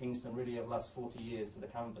of Kingston really over the last 40 years to the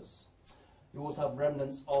canvas. You also have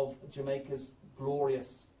remnants of Jamaica's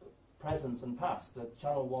glorious presence and past, the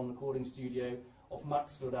Channel 1 recording studio off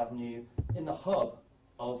Maxfield Avenue, in the hub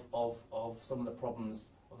of some of the problems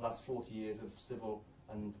of the last 40 years of civil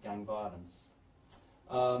and gang violence.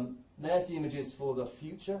 There's the images for the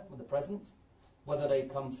future, or the present. Whether they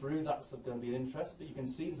come through, that's going to be an interest, but you can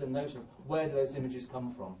see there's a notion of where do those images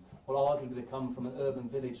come from. Well, arguably they come from an urban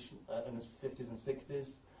village in the 50s and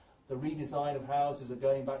 60s. The redesign of houses are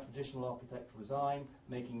going back to traditional architectural design,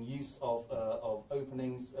 making use of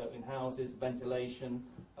openings in houses, ventilation,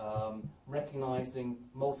 recognising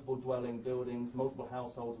multiple dwelling buildings, multiple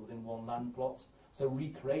households within one land plot. So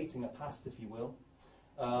recreating a past, if you will.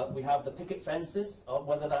 We have the picket fences,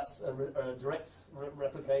 whether that's a direct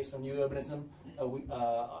replication of new urbanism.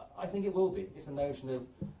 I think it will be. It's a notion of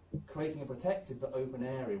creating a protected but open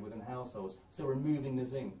area within households, so removing the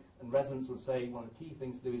zinc. And residents would say one of the key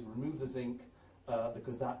things to do is remove the zinc,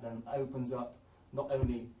 because that then opens up not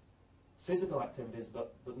only physical activities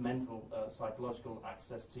but mental, psychological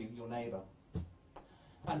access to your neighbour.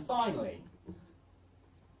 And finally,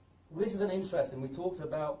 this is an interesting, we talked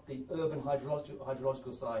about the urban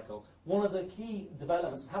hydrological cycle. One of the key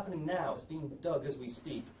developments happening now, it's being dug as we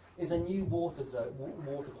speak, is a new water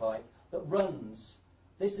pipe that runs.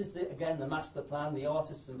 This is, again, the master plan, the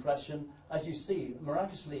artist's impression. As you see,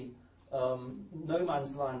 miraculously, no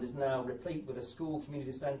man's land is now replete with a school,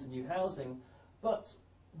 community centre, new housing, but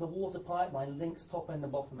the water pipeline links top end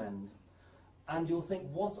and bottom end. And you'll think,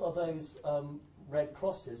 what are those red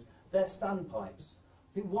crosses? They're standpipes.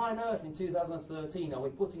 Think, why on earth in 2013 are we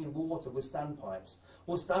putting in water with standpipes?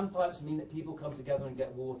 Well, standpipes mean that people come together and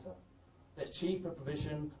get water. They're cheaper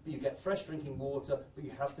provision, but you get fresh drinking water, but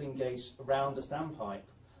you have to engage around the standpipe.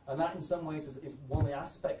 And that, in some ways, is one of the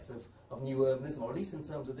aspects of new urbanism, or at least in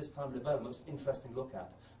terms of this time of development, it's interesting to look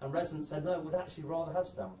at. And residents said, no, we'd actually rather have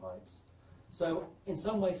standpipes. So, in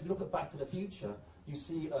some ways, if you look at Back to the Future, you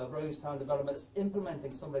see Rosetown developments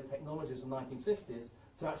implementing some of the technologies from the 1950s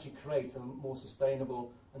to actually create a more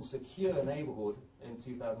sustainable and secure neighbourhood in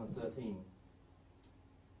 2013.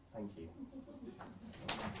 Thank you.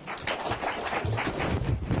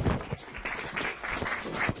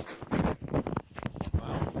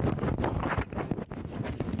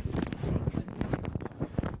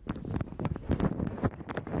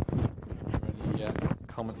 Any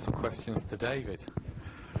comments or questions to David?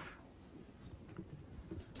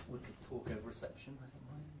 We could talk over reception, I don't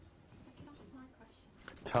mind. Can I ask my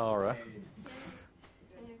question? Tara.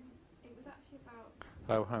 It was actually about...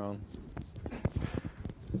 Oh, hang on.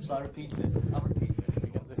 Shall I repeat it? I'll repeat it. Can we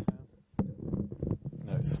get this out?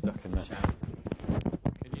 No, it's stuck in there.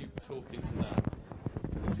 Can you talk into that?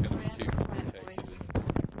 Because it's going to be too complicated.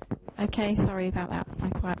 Okay, sorry about that, my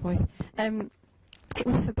quiet voice. It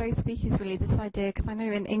was for both speakers, really, this idea, because I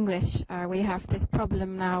know in English we have this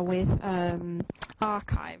problem now with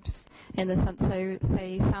archives, in the sense, so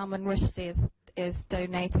say Salman Rushdie is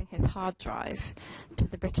donating his hard drive to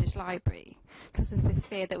the British Library, because there's this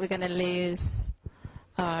fear that we're going to lose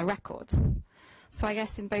records. So I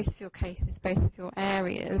guess in both of your cases, both of your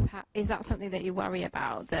areas, is that something that you worry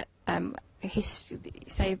about, that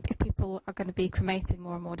say if people are going to be cremated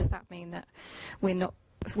more and more, does that mean that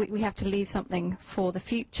we have to leave something for the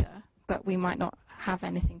future, but we might not have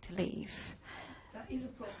anything to leave? That is a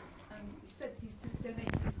problem. He said he's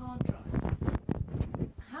donated his hard drive.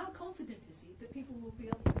 How confident is he that people will be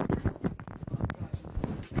able to access his hard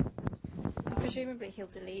drive? Presumably he'll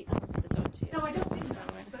delete some of the dodgiest. No, I don't think so.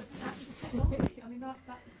 But technology, I mean, that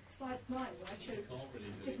slide 9 where I showed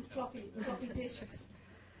different floppy disks.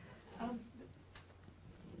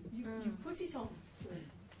 You put it on the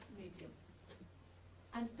medium,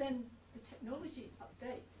 and then the technology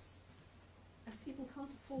updates, and people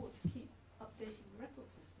can't afford to keep updating the record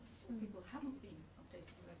systems, or people haven't been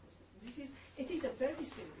updating the record systems. It is a very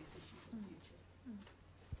serious issue for the future.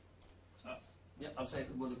 Yeah, I'd say,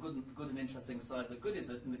 well, the good and interesting side. The good is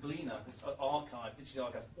that in the Gleaner, this archive, digital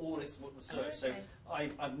archive, all its research. So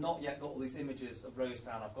I've not yet got all these images of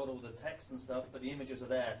Rosetown. I've got all the text and stuff, but the images are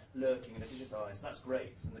there, lurking and they're digitised. That's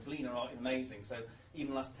great. And the Gleaner art is amazing. So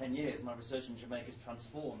even the last 10 years, my research in Jamaica is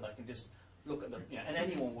transformed. I can just look at and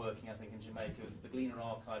anyone working, I think, in Jamaica, the Gleaner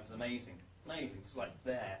archive is amazing. Amazing. It's like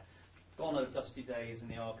there. Gone are dusty days in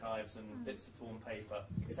the archives and bits of torn paper,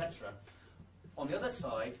 etc. On the other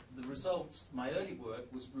side, the results, my early work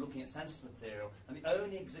was looking at census material, and the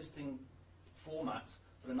only existing format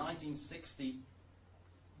for the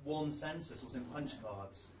 1961 census was in punch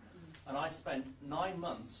cards. And I spent 9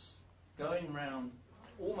 months going around,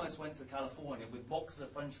 almost went to California with boxes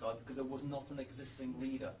of punch cards because there was not an existing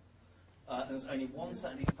reader. And there was only one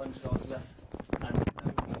set of these punch cards left, and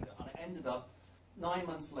no reader. And I ended up 9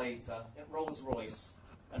 months later at Rolls-Royce,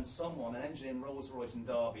 and someone, an engineer in Rolls-Royce in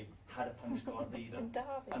Derby, had a punch card reader.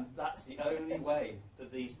 And that's the only way that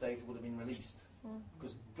these data would have been released.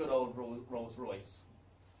 Because good old Rolls-Royce.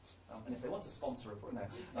 And if they want to sponsor a no.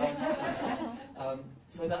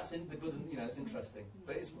 So that's the good, and it's interesting.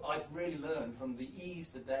 But I've really learned from the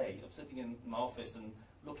ease today of sitting in my office and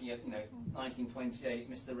looking at 1928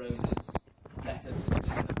 Mr. Rose's letter to the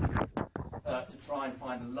Gleaner, to try and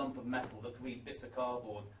find a lump of metal that could read bits of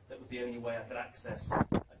cardboard. That was the only way I could access a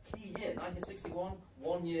key year, 1961,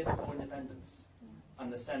 1 year before independence,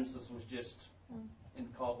 and the census was just in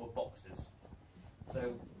cardboard boxes.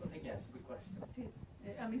 So I think it's a good question. It is.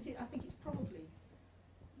 I mean, I think it's probably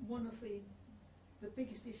one of the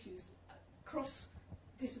biggest issues,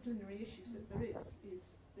 cross-disciplinary issues that there is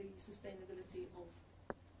the sustainability of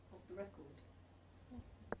the record.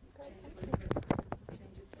 Change of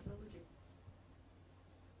technology.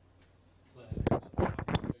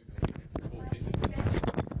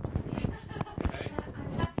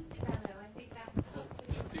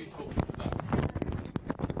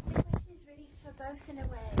 Both in a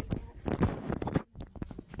way,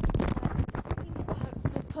 talking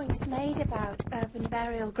about the points made about urban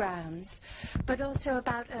burial grounds, but also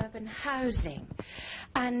about urban housing,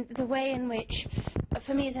 and the way in which,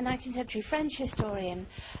 for me as a 19th century French historian,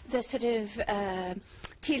 the sort of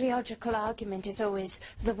teleological argument is always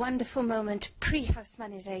the wonderful moment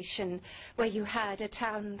pre-Haussmannisation, where you had a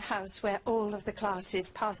townhouse where all of the classes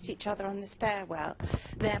passed each other on the stairwell.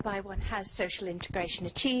 Thereby one has social integration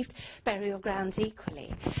achieved, burial grounds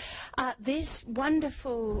equally. This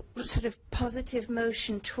wonderful sort of positive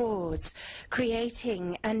motion towards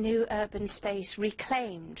creating a new urban space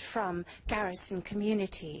reclaimed from garrison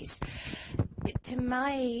communities, to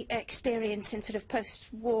my experience in sort of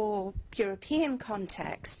post-war European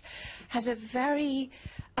context, has a very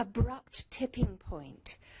abrupt tipping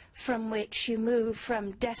point from which you move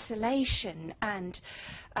from desolation and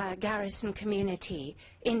garrison community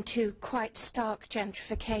into quite stark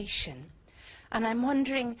gentrification. And I'm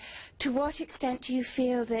wondering, to what extent do you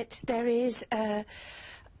feel that there is a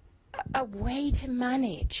way to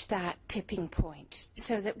manage that tipping point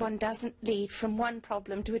so that one doesn't lead from one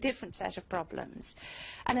problem to a different set of problems?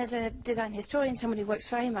 And as a design historian, someone who works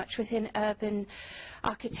very much within urban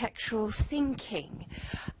architectural thinking,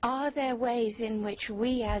 are there ways in which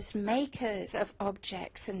we as makers of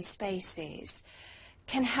objects and spaces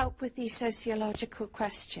can help with these sociological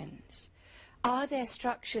questions? Are there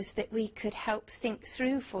structures that we could help think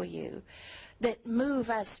through for you that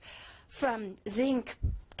move us from zinc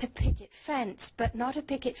to picket fence, but not a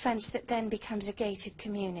picket fence that then becomes a gated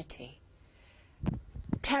community?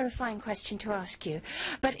 Terrifying question to ask you.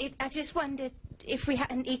 But I just wondered if we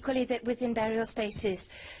had, and equally that within burial spaces,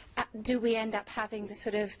 do we end up having the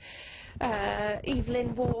sort of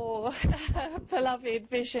Evelyn Waugh beloved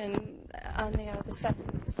vision on the other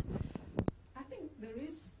sides? I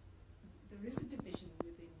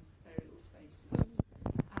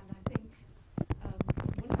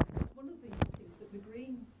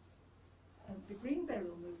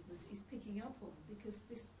because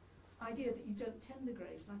this idea that you don't tend the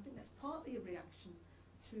graves, and I think that's partly a reaction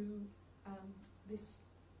to this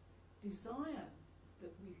desire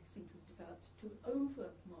that we seem to have developed to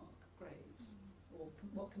overmark graves, or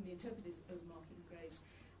what can be interpreted as overmarking graves,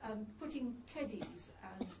 putting teddies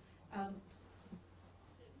and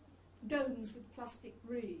domes with plastic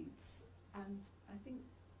wreaths, and I think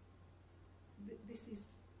this is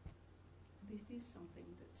something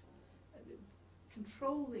that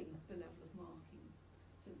controlling the level of marking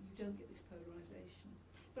so that you don't get this polarisation.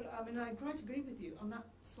 But I mean, I quite agree with you on that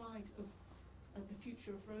slide of the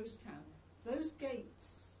future of Rosetown. Those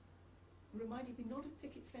gates reminded me not of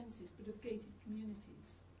picket fences but of gated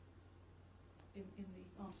communities in the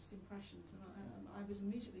artist's impressions, and I was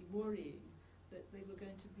immediately worrying that they were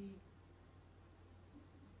going to be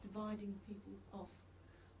dividing people off.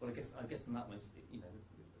 Well, I guess in that one, you know, it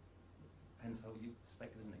depends how you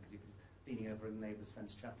expect, isn't it? Because you're leaning over a neighbour's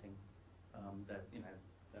fence chatting. They're, you know,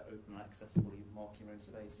 they're open and accessible. You mark your own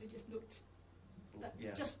space. They just looked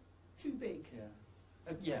just too big. Yeah.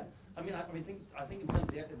 Yeah. I mean, I think in terms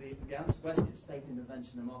of the answer to the question is state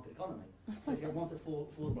intervention and market economy. So if you want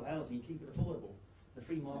affordable housing, you keep it affordable. The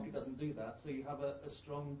free market doesn't do that. So you have a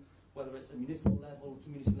strong, whether it's a municipal level,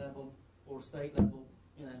 community level, or a state level,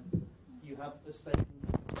 you know, you have a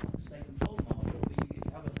state-controlled market. But if you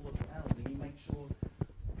have affordable housing, you make sure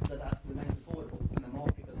that remains affordable, and the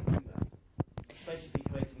market doesn't do that. Especially if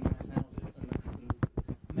you're creating nice houses,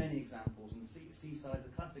 and many examples. And Seaside is a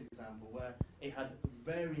classic example where it had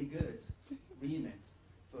very good remit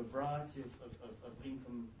for a variety of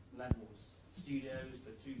income levels, studios,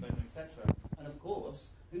 the two-bedroom, etc. And of course,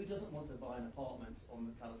 who doesn't want to buy an apartment on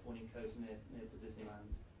the Californian coast near to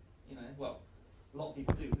Disneyland? You know, well, a lot of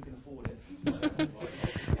people do, who can afford it.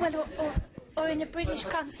 Well, or in a British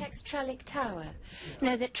context, Trellick Tower. You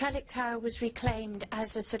know, that Trellick Tower was reclaimed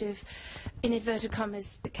as a sort of, in inverted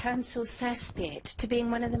commas, council cesspit to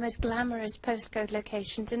being one of the most glamorous postcode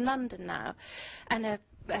locations in London now. And a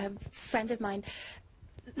friend of mine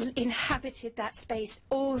inhabited that space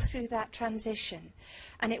all through that transition.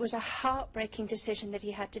 And it was a heartbreaking decision that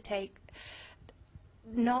he had to take,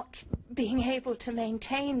 not being able to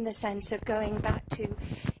maintain the sense of going back to,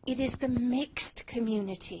 it is the mixed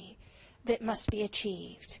community that must be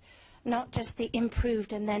achieved, not just the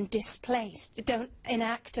improved and then displaced. Don't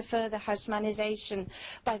enact a further Haussmannisation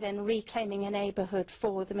by then reclaiming a neighbourhood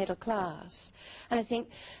for the middle class. And I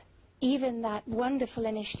think even that wonderful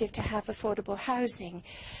initiative to have affordable housing,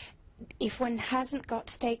 if one hasn't got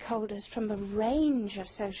stakeholders from a range of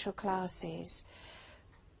social classes,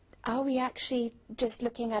 are we actually just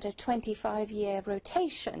looking at a 25-year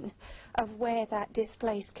rotation of where that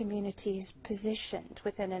displaced community is positioned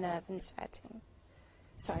within an urban setting?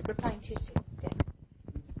 Sorry, replying too soon. Yeah.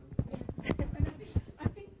 I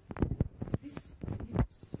think this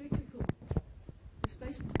cyclical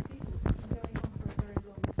displacement of people has been going on for a very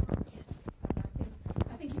long time.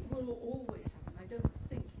 And I think it will always happen. I don't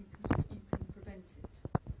think you can prevent it.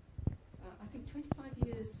 I think 25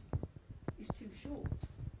 years is too short.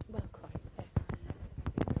 Well, quite.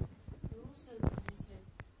 You're also personal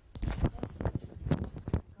to me,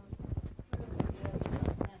 because from the early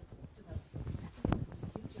South development, there was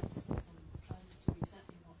a huge emphasis on trying to do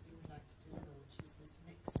exactly what you would like to deliver, which is this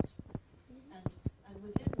mixed. And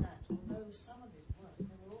within that, although some of it worked,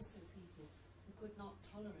 there were also people who could not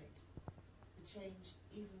tolerate the change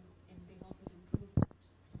even in being offered improvement.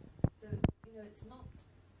 So, you know, it's not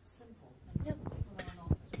simple, and people are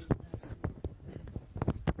not as we know simple.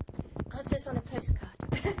 Answers on a postcard.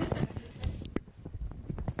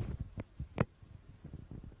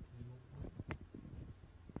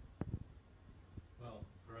 Well,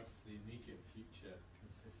 for us, the immediate future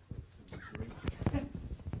consists of some drinks down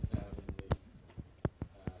in the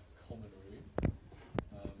common room.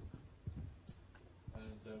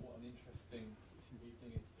 And what an interesting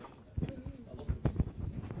evening it's been. I think a lot of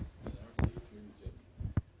interdisciplinarity is really just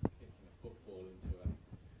kicking a football into a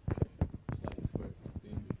place where it's not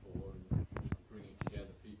been before, and bringing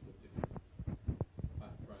together people of different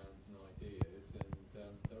backgrounds and ideas.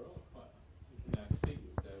 And there are quite, you can now see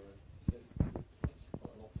there's potentially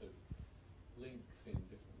quite a lot of links in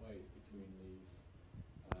different ways between these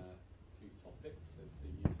two topics. There's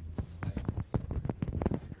the use of space,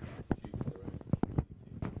 attitude to their own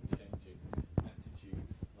community, changing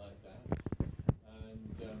attitudes like that, and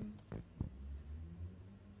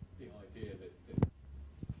the idea that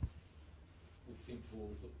we seem to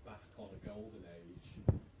always look back on a golden age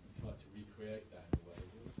and try to recreate that in a way.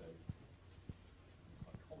 It's also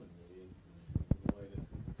quite common, really, in the way that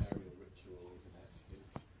burial ritual is enacted,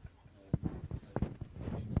 and it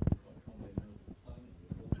seems to be quite common in urban planning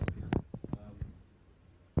as well.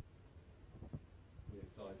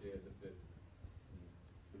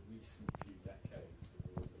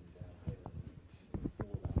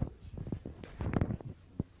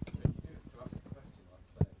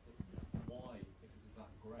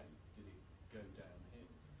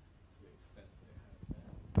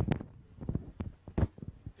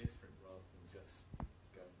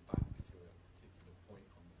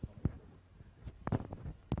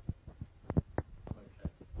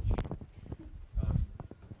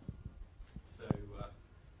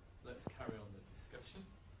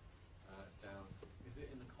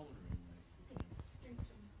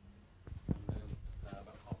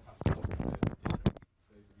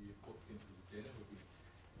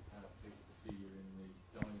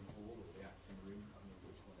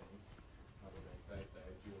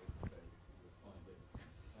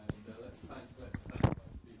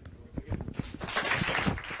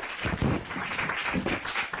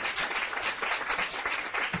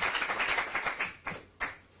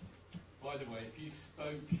 the way, if you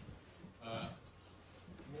spoke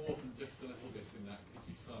more than just a little bit in that, could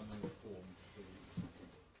you sign one of the forms, please?